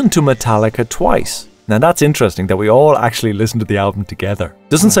 We listened to Metallica twice. Now that's interesting that we all actually listened to the album together.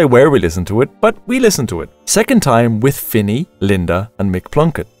 Doesn't say where we listened to it, but we listened to it. Second time with Finney, Linda and Mick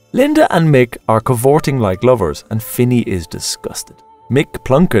Plunkett. Linda and Mick are cavorting like lovers, and Finney is disgusted. Mick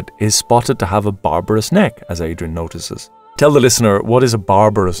Plunkett is spotted to have a barbarous neck, as Adrian notices. Tell the listener, what is a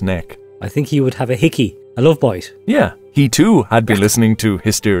barbarous neck? I think he would have a hickey, a love bite. Yeah, he too had been listening to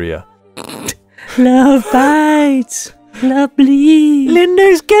Hysteria. Love bites, love bleeds.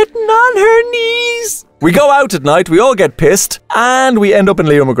 Linda's getting on her knees. We go out at night, we all get pissed, and we end up in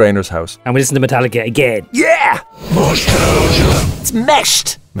Leo McGrainer's house. And we listen to Metallica again. Yeah! Moshtalgia. It's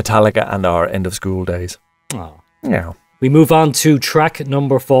meshed. Metallica and our end of school days. Oh. Yeah. We move on to track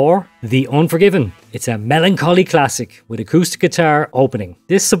number 4, The Unforgiven. It's a melancholy classic with acoustic guitar opening.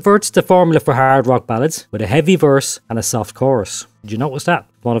 This subverts the formula for hard rock ballads with a heavy verse and a soft chorus. Did you notice that?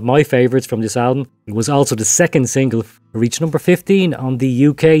 One of my favourites from this album. It was also the second single to reach number 15 on the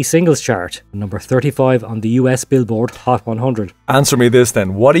UK singles chart and number 35 on the US Billboard Hot 100. Answer me this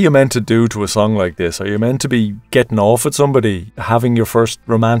then. What are you meant to do to a song like this? Are you meant to be getting off with somebody, having your first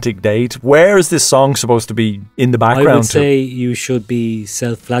romantic date? Where is this song supposed to be in the background? I would say you should be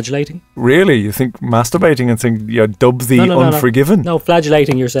self-flagellating. Really? You think masturbating and think you dub the Unforgiven? No,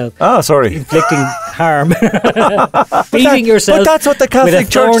 flagellating yourself. Ah, sorry. Inflicting harm. Beating yourself but that's what the Catholic with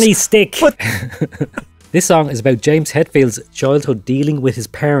a thorny stick. But this song is about James Hetfield's childhood dealing with his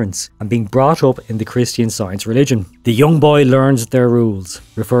parents and being brought up in the Christian Science religion. The young boy learns their rules,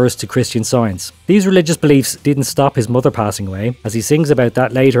 refers to Christian Science. These religious beliefs didn't stop his mother passing away, as he sings about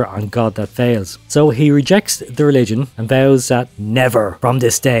that later on God That Fails. So he rejects the religion and vows that never, from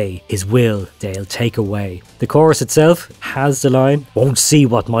this day, his will they'll take away. The chorus itself has the line, won't see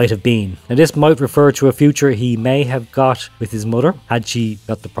what might have been. Now this might refer to a future he may have got with his mother, had she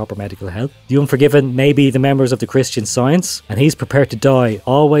got the proper medical help. The Unforgiven may be the members of the Christian Science, and he's prepared to die,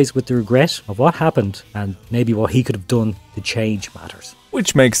 always with the regret of what happened and maybe what he could have done to change matters.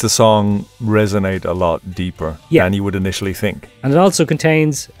 Which makes the song resonate a lot deeper than you would initially think. And it also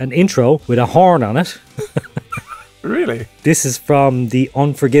contains an intro with a horn on it. Really? This is from the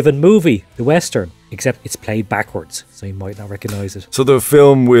Unforgiven movie, the Western, except it's played backwards, so you might not recognise it. So the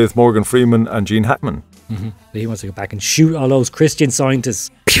film with Morgan Freeman and Gene Hackman. Mm-hmm. So he wants to go back and shoot all those Christian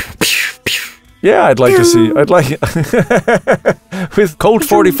scientists. Yeah, I'd like to see. I'd like with Colt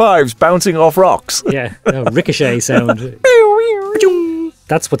 45s bouncing off rocks. Yeah, ricochet sound.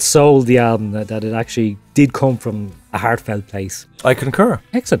 That's what sold the album, that it actually did come from a heartfelt place. I concur.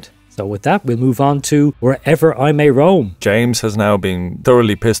 Excellent. So with that, we'll move on to Wherever I May Roam. James has now been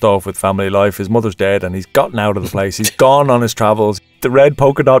thoroughly pissed off with family life. His mother's dead and he's gotten out of the place. He's gone on his travels. The red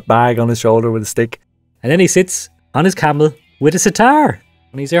polka dot bag on his shoulder with a stick. And then he sits on his camel with a sitar.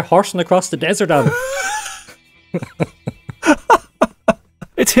 And he's there horsing across the desert on it.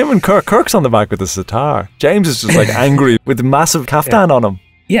 It's him and Kirk. Kirk's on the back with the sitar. James is just like angry with the massive kaftan on him.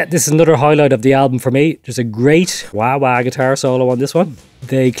 Yeah, this is another highlight of the album for me. There's a great wah-wah guitar solo on this one.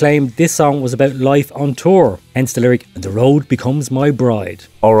 They claimed this song was about life on tour, hence the lyric, "And the road becomes my bride."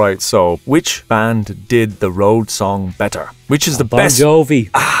 Alright, so which band did the road song better? Which is the best? Bon Jovi.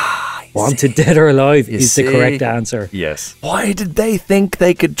 Wanted Dead or Alive is the correct answer. Yes. Why did they think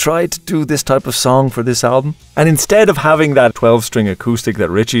they could try to do this type of song for this album? And instead of having that 12-string acoustic that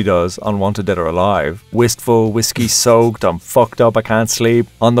Richie does on Wanted Dead or Alive, wistful, whiskey soaked, I'm fucked up, I can't sleep,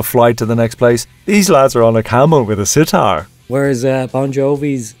 on the flight to the next place, these lads are on a camel with a sitar. Whereas Bon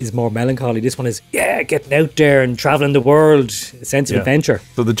Jovi's is more melancholy. This one is, getting out there and travelling the world, a sense of adventure.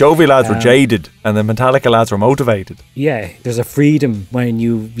 So the Jovi lads were jaded and the Metallica lads were motivated. Yeah, there's a freedom when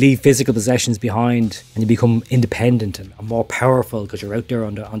you leave physical possessions behind and you become independent and more powerful because you're out there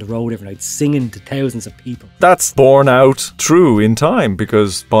on the road every night singing to thousands of people. That's borne out true in time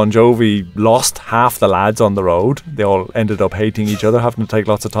because Bon Jovi lost half the lads on the road. They all ended up hating each other, having to take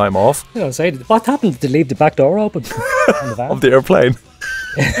lots of time off. You know, say, what happened to leave the back door open on the van? Of the airplane.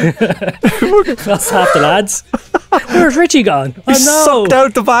 That's half the lads. Where's Richie gone? He sucked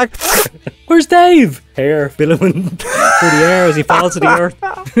out the back. Where's Dave? Hair billowing through the air as he falls to the earth.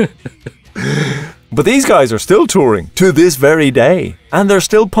 But these guys are still touring to this very day. And they're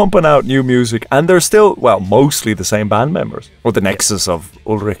still pumping out new music. And they're still, well, mostly the same band members. Or the nexus of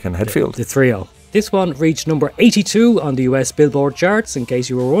Ulrich and Hetfield. The trio. This one reached number 82 on the US Billboard charts, in case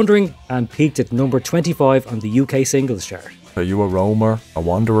you were wondering, and peaked at number 25 on the UK singles chart. Are you a roamer, a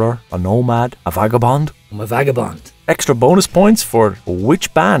wanderer, a nomad, a vagabond? I'm a vagabond. Extra bonus points for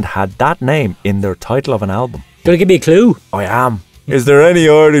which band had that name in their title of an album. Gonna give me a clue? I am. Is there any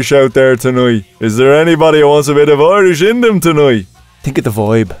Irish out there tonight? Is there anybody who wants a bit of Irish in them tonight? Think of the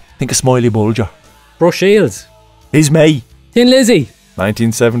vibe. Think of Smiley Bulger. Brush Shields. He's me. Tin Lizzy.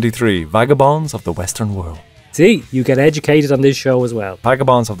 1973, Vagabonds of the Western World. See, you get educated on this show as well.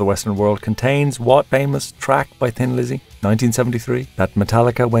 Vagabonds of the Western World contains what famous track by Thin Lizzy? 1973, that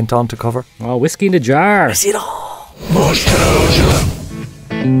Metallica went on to cover? Oh, Whiskey in the Jar. I see it all. Moshtalgia.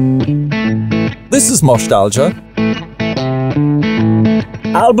 This is Moshtalgia.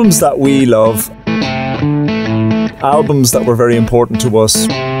 Albums that we love. Albums that were very important to us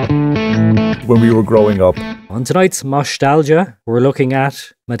when we were growing up. On tonight's Moshtalgia, we're looking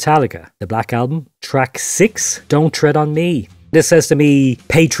at Metallica, the Black Album, track 6, Don't Tread on Me. This says to me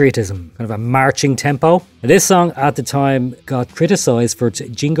patriotism, kind of a marching tempo. And this song at the time got criticised for its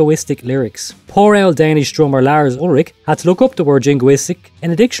jingoistic lyrics. Poor old Danish drummer Lars Ulrich had to look up the word jingoistic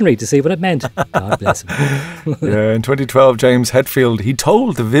in a dictionary to see what it meant. God bless him. Yeah, in 2012, James Hetfield, he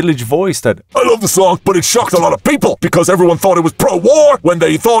told the Village Voice that I love the song, but it shocked a lot of people because everyone thought it was pro-war when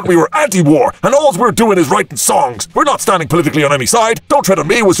they thought we were anti-war. And all we're doing is writing songs. We're not standing politically on any side. Don't Tread on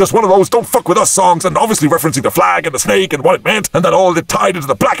Me was just one of those don't fuck with us songs, and obviously referencing the flag and the snake and what it meant, and that all it tied into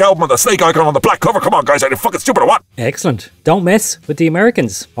the Black Album and the snake icon on the black cover. Come on, guys, are you fucking stupid or what? Excellent. Don't mess with the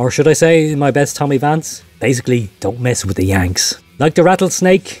Americans. Or should I say, in my best Tommy Vance, basically, don't mess with the Yanks. Like the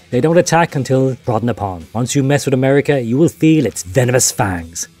rattlesnake, they don't attack until trodden upon. Once you mess with America, you will feel its venomous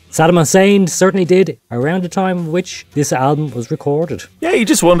fangs. Saddam Hussein certainly did around the time in which this album was recorded. Yeah, you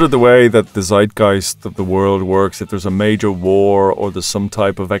just wondered the way that the zeitgeist of the world works. If there's a major war or there's some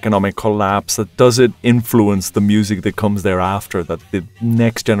type of economic collapse, that does it influence the music that comes thereafter? That the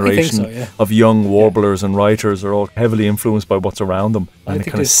next generation of young warblers and writers are all heavily influenced by what's around them, and it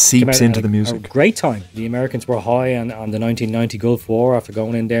kind of seeps into the music. A great time. The Americans were high on the 1990 Gulf War after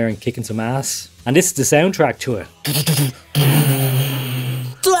going in there and kicking some ass. And this is the soundtrack to it.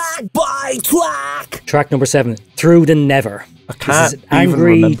 Twack by twack. Track number 7, Through the Never. This is an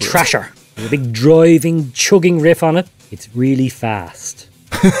angry trasher. There's a big driving, chugging riff on it. It's really fast.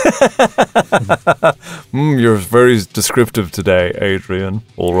 You're very descriptive today, Adrian.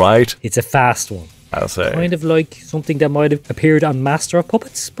 All right. It's a fast one. I'll say. Kind of like something that might have appeared on Master of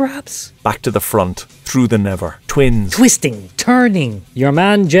Puppets, perhaps? Back to the Front, Through the Never, Twins. Twisting, turning. Your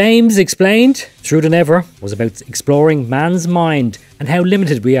man James explained Through the Never was about exploring man's mind and how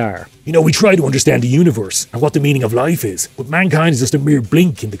limited we are. You know, we try to understand the universe and what the meaning of life is, but mankind is just a mere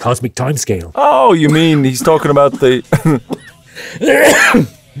blink in the cosmic timescale. Oh, you mean he's talking about the...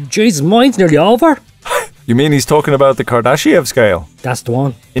 Jesus, mine's nearly over. You mean he's talking about the Kardashev scale? That's the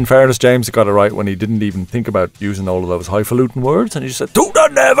one. In fairness, James got it right when he didn't even think about using all of those highfalutin words, and he just said, "Do the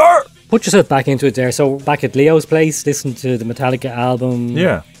never!" Put yourself back into it there. So back at Leo's place, listen to the Metallica album.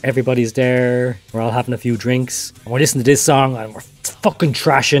 Yeah. Everybody's there. We're all having a few drinks. And we're listening to this song and we're fucking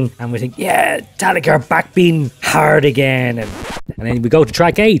trashing. And we think, yeah, Metallica are back being hard again. And then we go to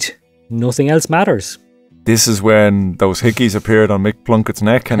track 8. Nothing else matters. This is when those hickeys appeared on Mick Plunkett's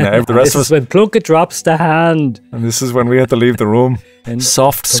neck, and the rest of us. This is when Plunkett drops the hand. And this is when we had to leave the room. And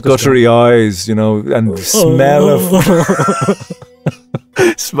soft, scuttery eyes, you know, and smell of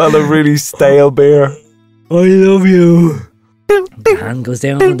really stale beer. I love you. The hand goes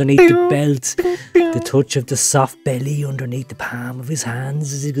down underneath the belt. The touch of the soft belly underneath the palm of his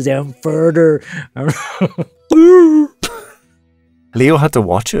hands as he goes down further. Leo had to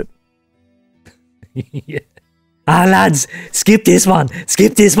watch it. Yeah. Ah, lads, skip this one.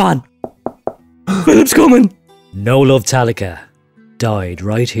 Philip's coming. No Love Metallica died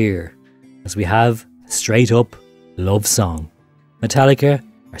right here as we have a straight up love song. Metallica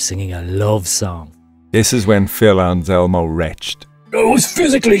are singing a love song. This is when Phil Anselmo retched. I was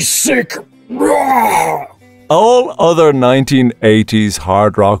physically sick. All other 1980s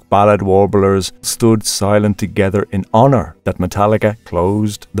hard rock ballad warblers stood silent together in honour that Metallica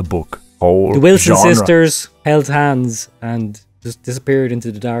closed the book. The Wilson sisters held hands and just disappeared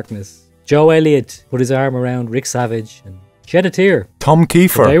into the darkness. Joe Elliott put his arm around Rick Savage and shed a tear. Tom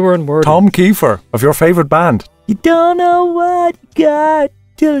Kiefer. They were unworthy. Tom Kiefer of your favourite band. You don't know what you got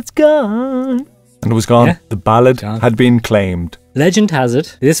till it's gone. And it was gone. Yeah. The ballad had been claimed. Legend has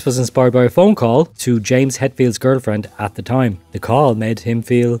it, this was inspired by a phone call to James Hetfield's girlfriend at the time. The call made him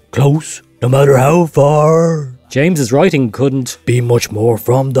feel close, no matter how far. James's writing couldn't be much more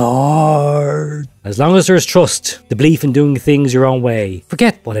from the heart. As long as there's trust, the belief in doing things your own way,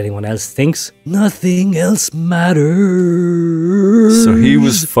 forget what anyone else thinks. Nothing else matters. So he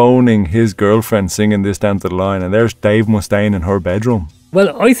was phoning his girlfriend singing this down to the line, and there's Dave Mustaine in her bedroom.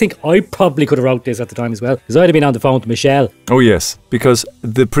 Well, I think I probably could have wrote this at the time as well, because I'd have been on the phone to Michelle. Oh yes, because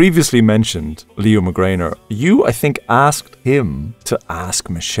the previously mentioned Leo McGrainer, you, I think, asked him to ask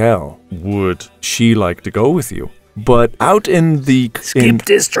Michelle, would she like to go with you? But out in the Skip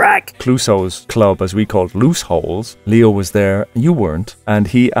this track. Clouseau's club, as we called Loose Holes, Leo was there, you weren't, and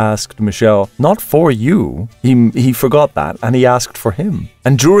he asked Michelle, not for you. He forgot that, and he asked for him.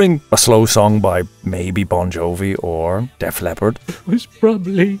 And during a slow song by maybe Bon Jovi or Def Leppard, which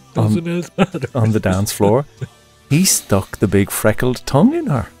probably doesn't else matter, on the dance floor, he stuck the big freckled tongue in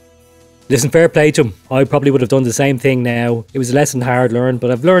her. Listen, fair play to him. I probably would have done the same thing now. It was a lesson hard learned,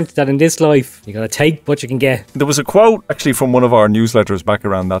 but I've learned that in this life, you gotta take what you can get. There was a quote actually from one of our newsletters back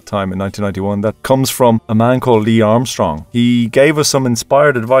around that time in 1991 that comes from a man called Lee Armstrong. He gave us some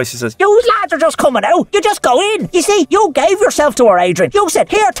inspired advice. He says, "You lads are just coming out. You just go in. You see, you gave yourself to her, Adrian. You said,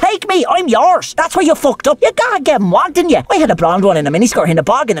 here, take me, I'm yours. That's where you fucked up. You gotta get him wanting you. I had a blonde one in a miniskirt in a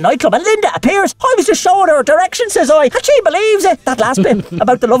bog in the nightclub, and Linda appears. I was just showing her direction, says I, and she believes it. That last bit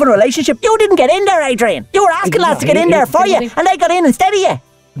about the loving relationship, you didn't get in there, Adrian. You were asking lads to get in there for you, and they got in instead of you."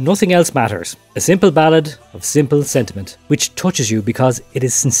 Nothing else matters. A simple ballad of simple sentiment, which touches you because it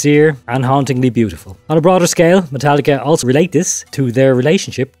is sincere and hauntingly beautiful. On a broader scale, Metallica also relate this to their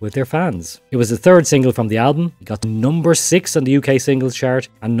relationship with their fans. It was the third single from the album. It got to number 6 on the UK singles chart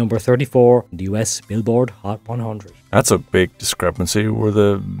and number 34 on the US Billboard Hot 100. That's a big discrepancy. Were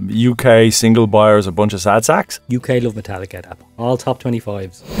the UK single buyers a bunch of sad sacks? UK love Metallica, that. All top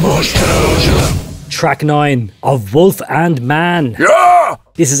 25s. Moshtalgia. Track 9 of Wolf and Man. Yeah!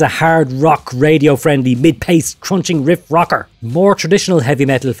 This is a hard rock, radio-friendly, mid-paced, crunching riff rocker. More traditional heavy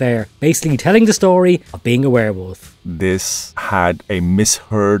metal fare, basically telling the story of being a werewolf. This had a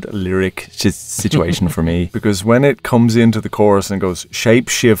misheard lyric situation for me, because when it comes into the chorus and goes,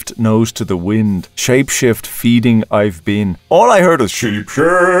 shape-shift nose to the wind, shape-shift feeding I've been, all I heard was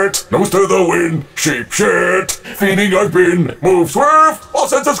shape-shift nose to the wind, shape-shift feeding I've been, move swerve, all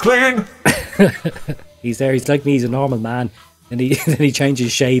senses clean. He's there, he's like me, he's a normal man. And he changes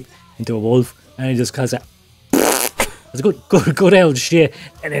shape into a wolf, and he just kind of it's a good old shit.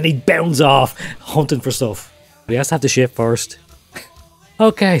 And then he bounds off hunting for stuff. But he has to have the shit first.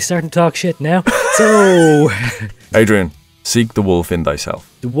 Okay, starting to talk shit now. So, Adrian, seek the wolf in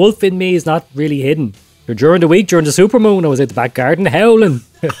thyself. The wolf in me is not really hidden. During the week, during the supermoon, I was at the back garden howling.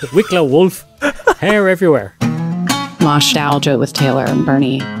 Wicklow wolf, hair everywhere. Moshtalgia with Taylor and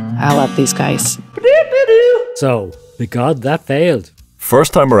Bernie. I love these guys. So, the god that failed.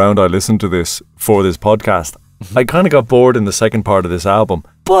 First time around I listened to this for this podcast, I kind of got bored in the second part of this album.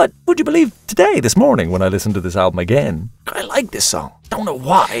 But would you believe today, this morning, when I listened to this album again, I like this song. Don't know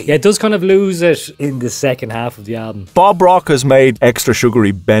why. Yeah, it does kind of lose it in the second half of the album. Bob Rock has made extra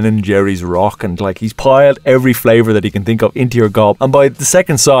sugary Ben & Jerry's rock, and like he's piled every flavour that he can think of into your gob. And by the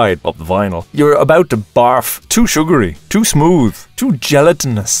second side of the vinyl, you're about to barf. Too sugary, too smooth, too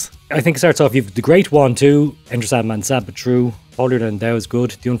gelatinous. I think it starts off, you've the great 1, 2, Enter Sandman, Sad But True, Holier Than Thou is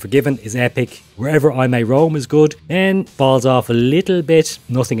good, The Unforgiven is epic, Wherever I May Roam is good, then falls off a little bit,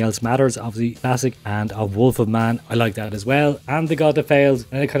 Nothing Else Matters, obviously classic, and Of Wolf of Man, I like that as well, and The God That Failed,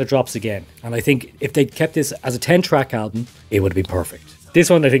 and it kind of drops again. And I think if they kept this as a 10-track album, it would have been perfect. This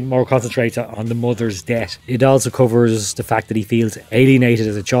one, I think, more concentrates on the mother's death. It also covers the fact that he feels alienated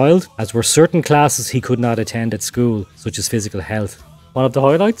as a child, as were certain classes he could not attend at school, such as physical health. One of the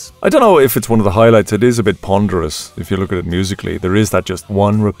highlights? I don't know if it's one of the highlights. It is a bit ponderous if you look at it musically. There is that just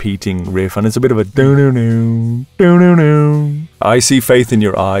one repeating riff, and it's a bit of a do-do-do, do-do-do. I see faith in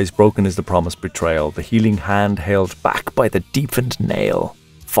your eyes, broken is the promised betrayal, the healing hand held back by the deepened nail.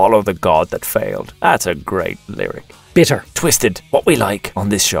 Follow the god that failed. That's a great lyric. Bitter. Twisted, what we like on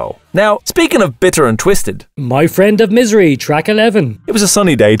this show. Now, speaking of bitter and twisted, My Friend of Misery, track 11. It was a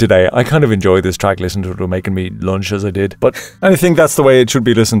sunny day today. I kind of enjoyed this track, listening to it, making me lunch as I did. But I think that's the way it should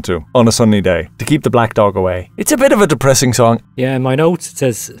be listened to on a sunny day, to keep the black dog away. It's a bit of a depressing song. Yeah, in my notes it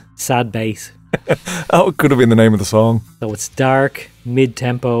says sad bass. Oh, it could have been the name of the song. So it's dark,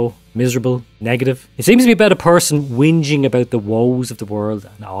 mid-tempo, miserable, negative. It seems to be about a person whinging about the woes of the world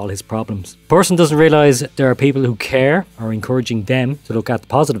and all his problems. The person doesn't realise there are people who care or encouraging them to look at the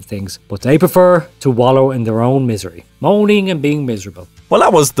positive things, but they prefer to wallow in their own misery, moaning and being miserable. Well,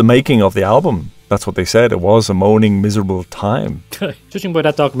 that was the making of the album. That's what they said. It was a moaning, miserable time. Judging by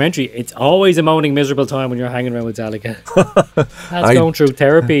that documentary, it's always a moaning, miserable time when you're hanging around with Metallica. That's going through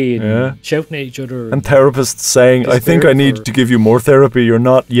therapy and shouting at each other. And therapists saying, I think I need to give you more therapy. You're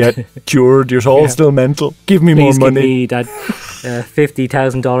not yet cured. You're all still mental. Give me more money. Give me that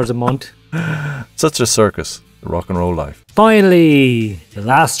 $50,000 a month. Such a circus. The rock and roll life. Finally, the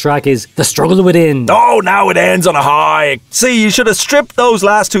last track is The Struggle Within. Oh, now it ends on a high. See, you should have stripped those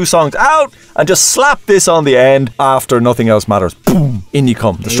last two songs out and just slapped this on the end after Nothing Else Matters. Boom, in you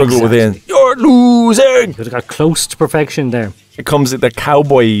come. The Struggle Within. You're You're losing. It got close to perfection there. It comes the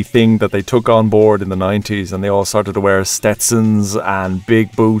cowboy thing that they took on board in the 90s, and they all started to wear Stetsons and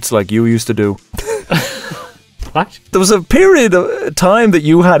big boots like you used to do. What? There was a period of time that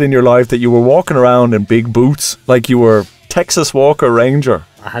you had in your life that you were walking around in big boots like you were Texas Walker Ranger.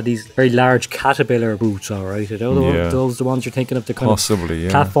 I had these very large caterpillar boots, alright. You know, those the ones you're thinking of, the kind possibly,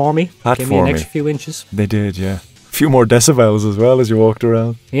 of platformy. Gave me an extra few inches. They did, yeah. A few more decibels as well as you walked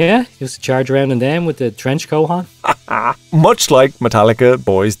around. Yeah, used to charge around in them with the trench coat on. Much like Metallica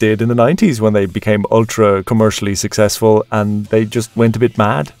boys did in the 90s when they became ultra commercially successful and they just went a bit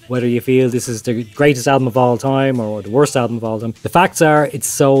mad. Whether you feel this is the greatest album of all time or the worst album of all time, the facts are it's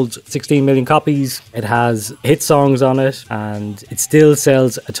sold 16 million copies, it has hit songs on it, and it still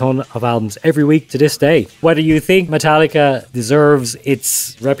sells a ton of albums every week to this day. Whether you think Metallica deserves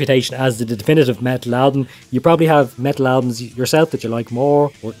its reputation as the definitive metal album, you probably have metal albums yourself that you like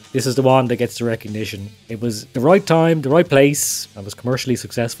more, but this is the one that gets the recognition. It was the right time, the right place, and was commercially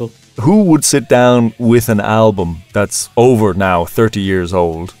successful. Who would sit down with an album that's over now, 30 years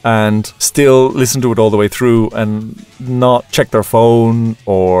old, and still listen to it all the way through and not check their phone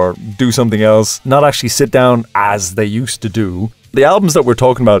or do something else, not actually sit down as they used to do? The albums that we're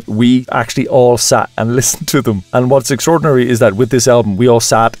talking about, we actually all sat and listened to them. And what's extraordinary is that with this album, we all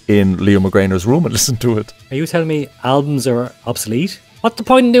sat in Leo McGrainer's room and listened to it. Are you telling me albums are obsolete? What's the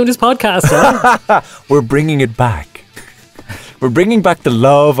point in doing this podcast, huh? We're bringing it back. We're bringing back the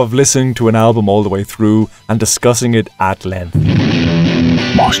love of listening to an album all the way through and discussing it at length.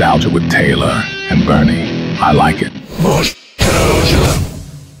 Moshtalgia with Taylor and Bernie. I like it. Moshtalgia.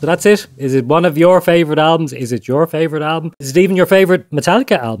 So that's it. Is it one of your favourite albums? Is it your favourite album? Is it even your favourite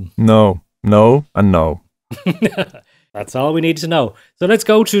Metallica album? No, and no. That's all we need to know. So let's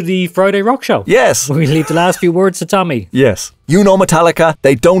go to the Friday Rock Show. Yes. We leave the last few words to Tommy. Yes. You know Metallica,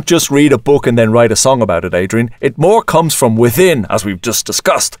 they don't just read a book and then write a song about it, Adrian. It more comes from within, as we've just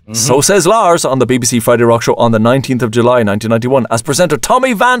discussed. Mm-hmm. So says Lars on the BBC Friday Rock Show on the 19th of July 1991, as presenter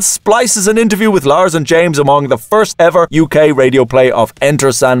Tommy Vance splices an interview with Lars and James among the first ever UK radio play of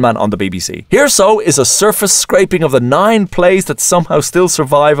Enter Sandman on the BBC. Here so is a surface scraping of the 9 plays that somehow still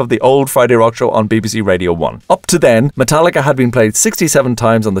survive of the old Friday Rock Show on BBC Radio 1. Up to then, Metallica had been played 67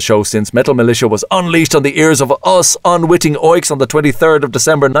 times on the show since Metal Militia was unleashed on the ears of us unwitting oiks on the 23rd of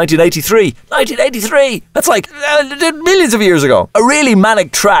December 1983. 1983! That's like millions of years ago. A really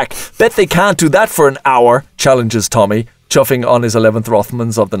manic track. Bet they can't do that for an hour, challenges Tommy, chuffing on his 11th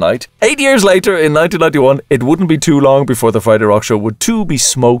Rothmans of the night. 8 years later, in 1991, it wouldn't be too long before the Friday Rock Show would too be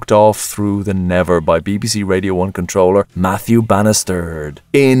smoked off through the never by BBC Radio 1 controller Matthew Bannister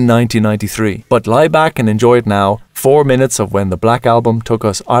in 1993. But lie back and enjoy it now. 4 minutes of when the Black Album took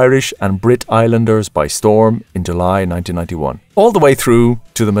us Irish and Brit Islanders by storm in July 1991. All the way through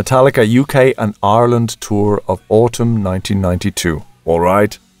to the Metallica UK and Ireland tour of autumn 1992. All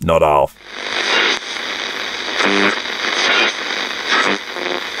right, not off.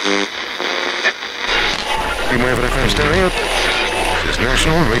 For the first stereo, this is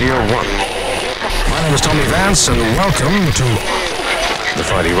National Radio 1. My name is Tommy Vance, and welcome to the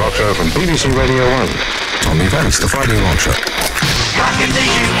Friday Rock Show from BBC Radio 1. Tommy Vance, the Friday Rock Show. Back in the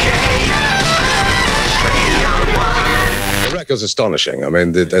UK, Radio 1. The record's astonishing. I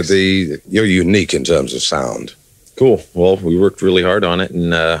mean, you're unique in terms of sound. Cool. Well, we worked really hard on it,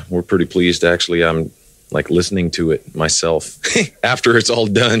 and we're pretty pleased. Actually, I'm like listening to it myself after it's all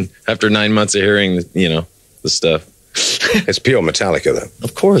done. After 9 months of hearing, the stuff. It's pure Metallica, though.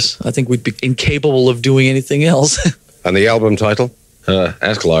 Of course. I think we'd be incapable of doing anything else. And the album title?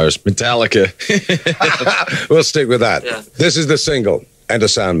 Ask Lars. Metallica. We'll stick with that. Yeah. This is the single, Enter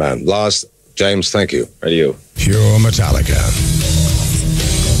Sandman. Lars, James, thank you. Radio. Pure Metallica.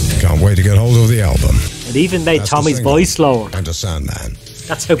 Can't wait to get hold of the album. It even made Tommy's voice lower. Enter Sandman.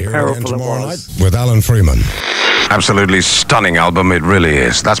 That's how powerful it was. With Alan Freeman. Absolutely stunning album, it really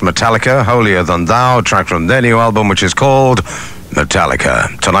is. That's Metallica, Holier Than Thou, track from their new album, which is called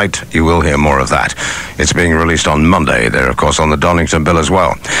Metallica. Tonight, you will hear more of that. It's being released on Monday. They're, of course, on the Donington Bill as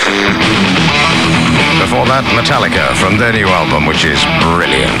well. Before that, Metallica, from their new album, which is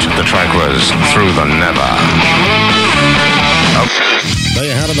brilliant. The track was Through the Never. There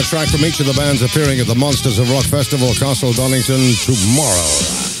you had a track from each of the bands appearing at the Monsters of Rock Festival, Castle Donington, tomorrow.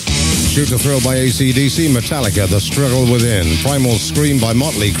 Shoot to Thrill by AC/DC, Metallica, The Struggle Within, Primal Scream by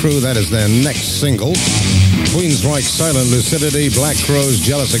Motley Crue, that is their next single. Queensryche, Silent Lucidity, Black Crowes,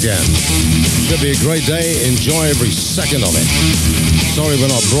 Jealous Again. Should be a great day, enjoy every second of it. Sorry we're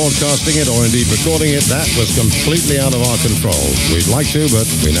not broadcasting it or indeed recording it, that was completely out of our control. We'd like to, but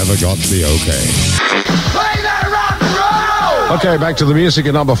we never got the okay. Play that rock and roll! Okay, back to the music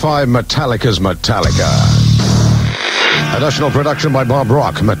at number 5, Metallica's Metallica. Additional production by Bob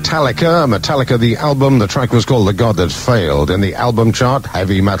Rock. Metallica, the album. The track was called The God That Failed. In the album chart,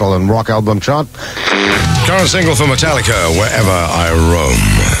 heavy metal and rock album chart. Current single for Metallica, Wherever I Roam.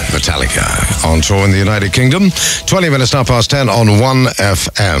 Metallica on tour in the United Kingdom. 20 minutes now past 10 on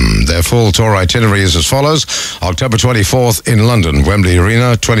 1FM. Their full tour itinerary is as follows. October 24th in London, Wembley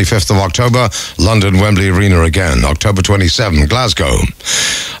Arena. 25th of October, London, Wembley Arena again. October 27th, Glasgow.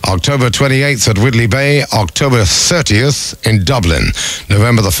 October 28th at Whitley Bay. October 30th in Dublin.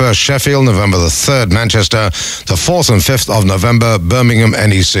 November the 1st, Sheffield. November the 3rd, Manchester. The 4th and 5th of November, Birmingham,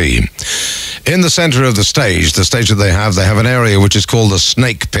 NEC. In the centre of the stage that they have an area which is called the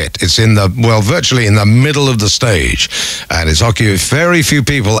Snake Pit. It's in the, well, virtually in the middle of the stage. And it's occupied. Very few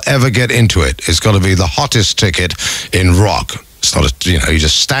people ever get into it. It's got to be the hottest ticket in rock. It's not you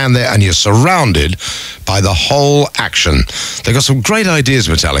just stand there and you're surrounded by the whole action. They've got some great ideas,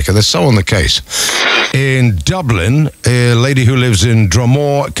 Metallica. They're so on the case. In Dublin, a lady who lives in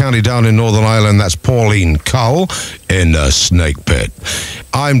Dromore, County Down in Northern Ireland, that's Pauline Cull in the Snake Pit.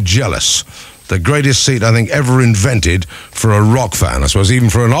 I'm jealous. The greatest seat, I think, ever invented for a rock fan. I suppose even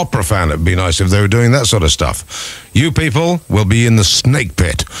for an opera fan, it'd be nice if they were doing that sort of stuff. You people will be in the Snake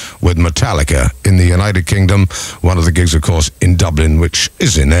Pit with Metallica in the United Kingdom. One of the gigs, of course, in Dublin, which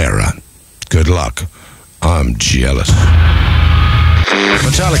is in Era. Good luck. I'm jealous.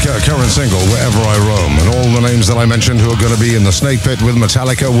 Metallica, current single, Wherever I Roam. And all the names that I mentioned who are going to be in the Snake Pit with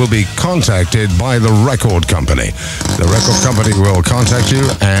Metallica will be contacted by the record company. The record company will contact you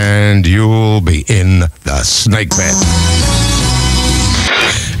and you'll be in the Snake Pit.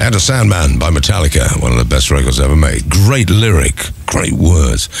 Enter Sandman by Metallica, one of the best records ever made. Great lyric, great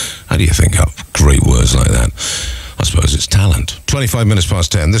words. How do you think up great words like that? I suppose it's talent. 25 minutes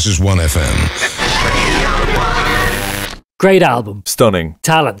past 10. This is 1FM. Great album. Stunning.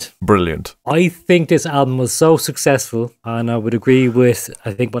 Talent. Brilliant. I think this album was so successful, and I would agree with,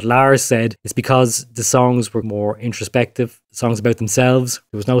 I think, what Lars said. It's because the songs were more introspective, songs about themselves.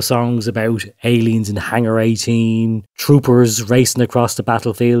 There was no songs about aliens in Hangar 18, troopers racing across the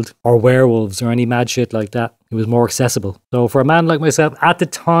battlefield, or werewolves, or any mad shit like that. It was more accessible. So for a man like myself, at the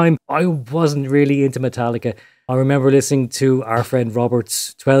time, I wasn't really into Metallica. I remember listening to our friend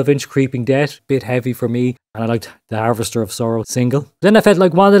Robert's 12-inch Creeping Death, bit heavy for me, and I liked the Harvester of Sorrow single. Then I felt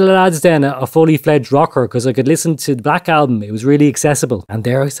like one of the lads then, a fully fledged rocker, because I could listen to the Black Album. It was really accessible. And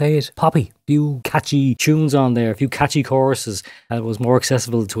dare I say it, poppy. A few catchy tunes on there, a few catchy choruses, and it was more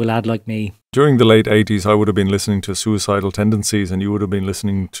accessible to a lad like me. During the late 80s, I would have been listening to Suicidal Tendencies and you would have been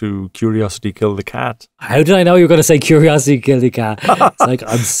listening to Curiosity Killed the Cat. How did I know you were going to say Curiosity Killed the Cat? It's like,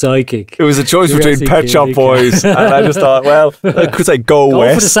 I'm psychic. It was a choice between Pet Shop Boys and I just thought, well, I could say Go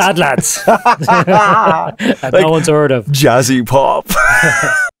West. Go for the sad lads. That like, no one's heard of. Jazzy pop.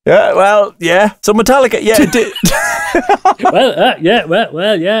 Yeah, well, yeah. So Metallica, yeah.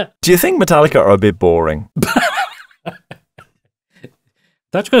 Well, yeah. Do you think Metallica are a bit boring?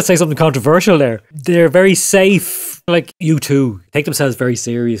 I thought you were going to say something controversial there. They're very safe, like U2, take themselves very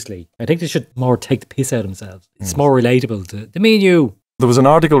seriously. I think they should more take the piss out of themselves. It's more relatable to me and you. There was an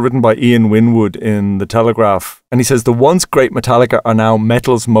article written by Ian Winwood in The Telegraph, and he says the once great Metallica are now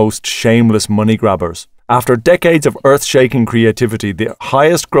metal's most shameless money grabbers. After decades of earth-shaking creativity, the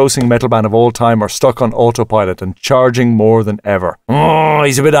highest-grossing metal band of all time are stuck on autopilot and charging more than ever. Oh,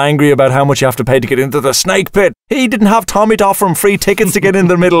 he's a bit angry about how much you have to pay to get into the Snake Pit. He didn't have Tommy to offer him free tickets to get in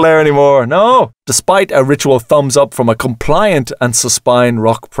the middle there anymore. No. Despite a ritual thumbs up from a compliant and suspine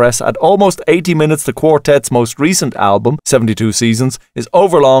rock press, at almost 80 minutes, the quartet's most recent album, 72 Seasons, is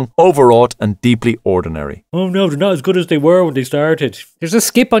overlong, overwrought, and deeply ordinary. Oh no, they're not as good as they were when they started. There's a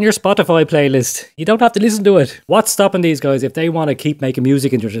skip on your Spotify playlist. You don't have to listen to it. What's stopping these guys if they want to keep making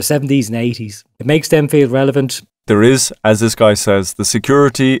music into the 70s and 80s? It makes them feel relevant. There is, as this guy says, the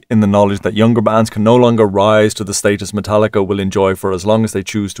security in the knowledge that younger bands can no longer rise to the status Metallica will enjoy for as long as they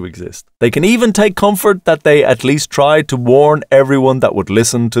choose to exist. They can even take comfort that they at least tried to warn everyone that would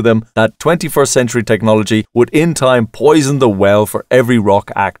listen to them that 21st century technology would in time poison the well for every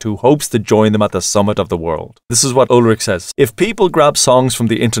rock act who hopes to join them at the summit of the world. This is what Ulrich says. If people grab songs from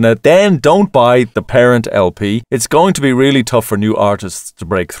the internet, then don't buy the parent LP. It's going to be really tough for new artists to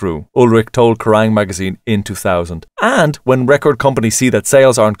break through, Ulrich told Kerrang! Magazine in 2000. And when record companies see that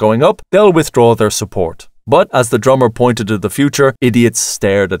sales aren't going up, they'll withdraw their support. But as the drummer pointed to the future, idiots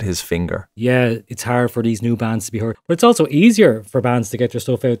stared at his finger. Yeah, it's hard for these new bands to be heard. But it's also easier for bands to get their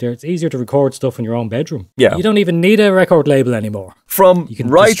stuff out there. It's easier to record stuff in your own bedroom. Yeah. You don't even need a record label anymore. You can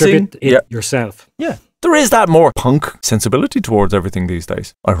writing, distribute it yourself. Yeah. There is that more punk sensibility towards everything these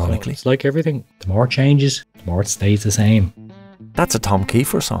days, ironically. So it's like everything. The more it changes, the more it stays the same. That's a Tom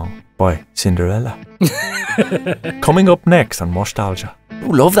Kiefer song by Cinderella. Coming up next on Moshtalgia. Oh,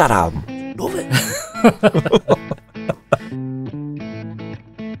 love that album. Love it.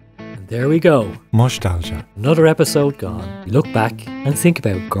 And there we go. Moshtalgia. Another episode gone. You look back and think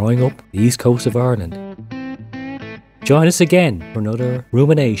about growing up the east coast of Ireland. Join us again for another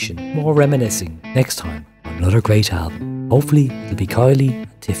rumination, more reminiscing, next time on another great album. Hopefully it'll be Kylie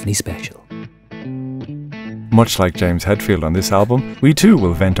and Tiffany special. Much like James Hetfield on this album, we too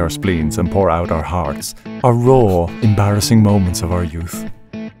will vent our spleens and pour out our hearts, our raw, embarrassing moments of our youth.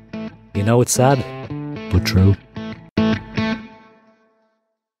 You know it's sad, but true.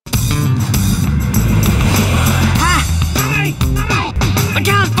 I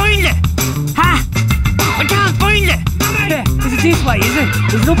can't find it! Ha! I can't find it! Is it this way, is it?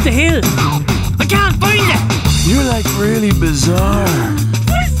 Is it up the hill? I can't find it! You're like really bizarre.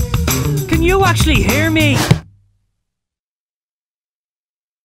 Can you actually hear me?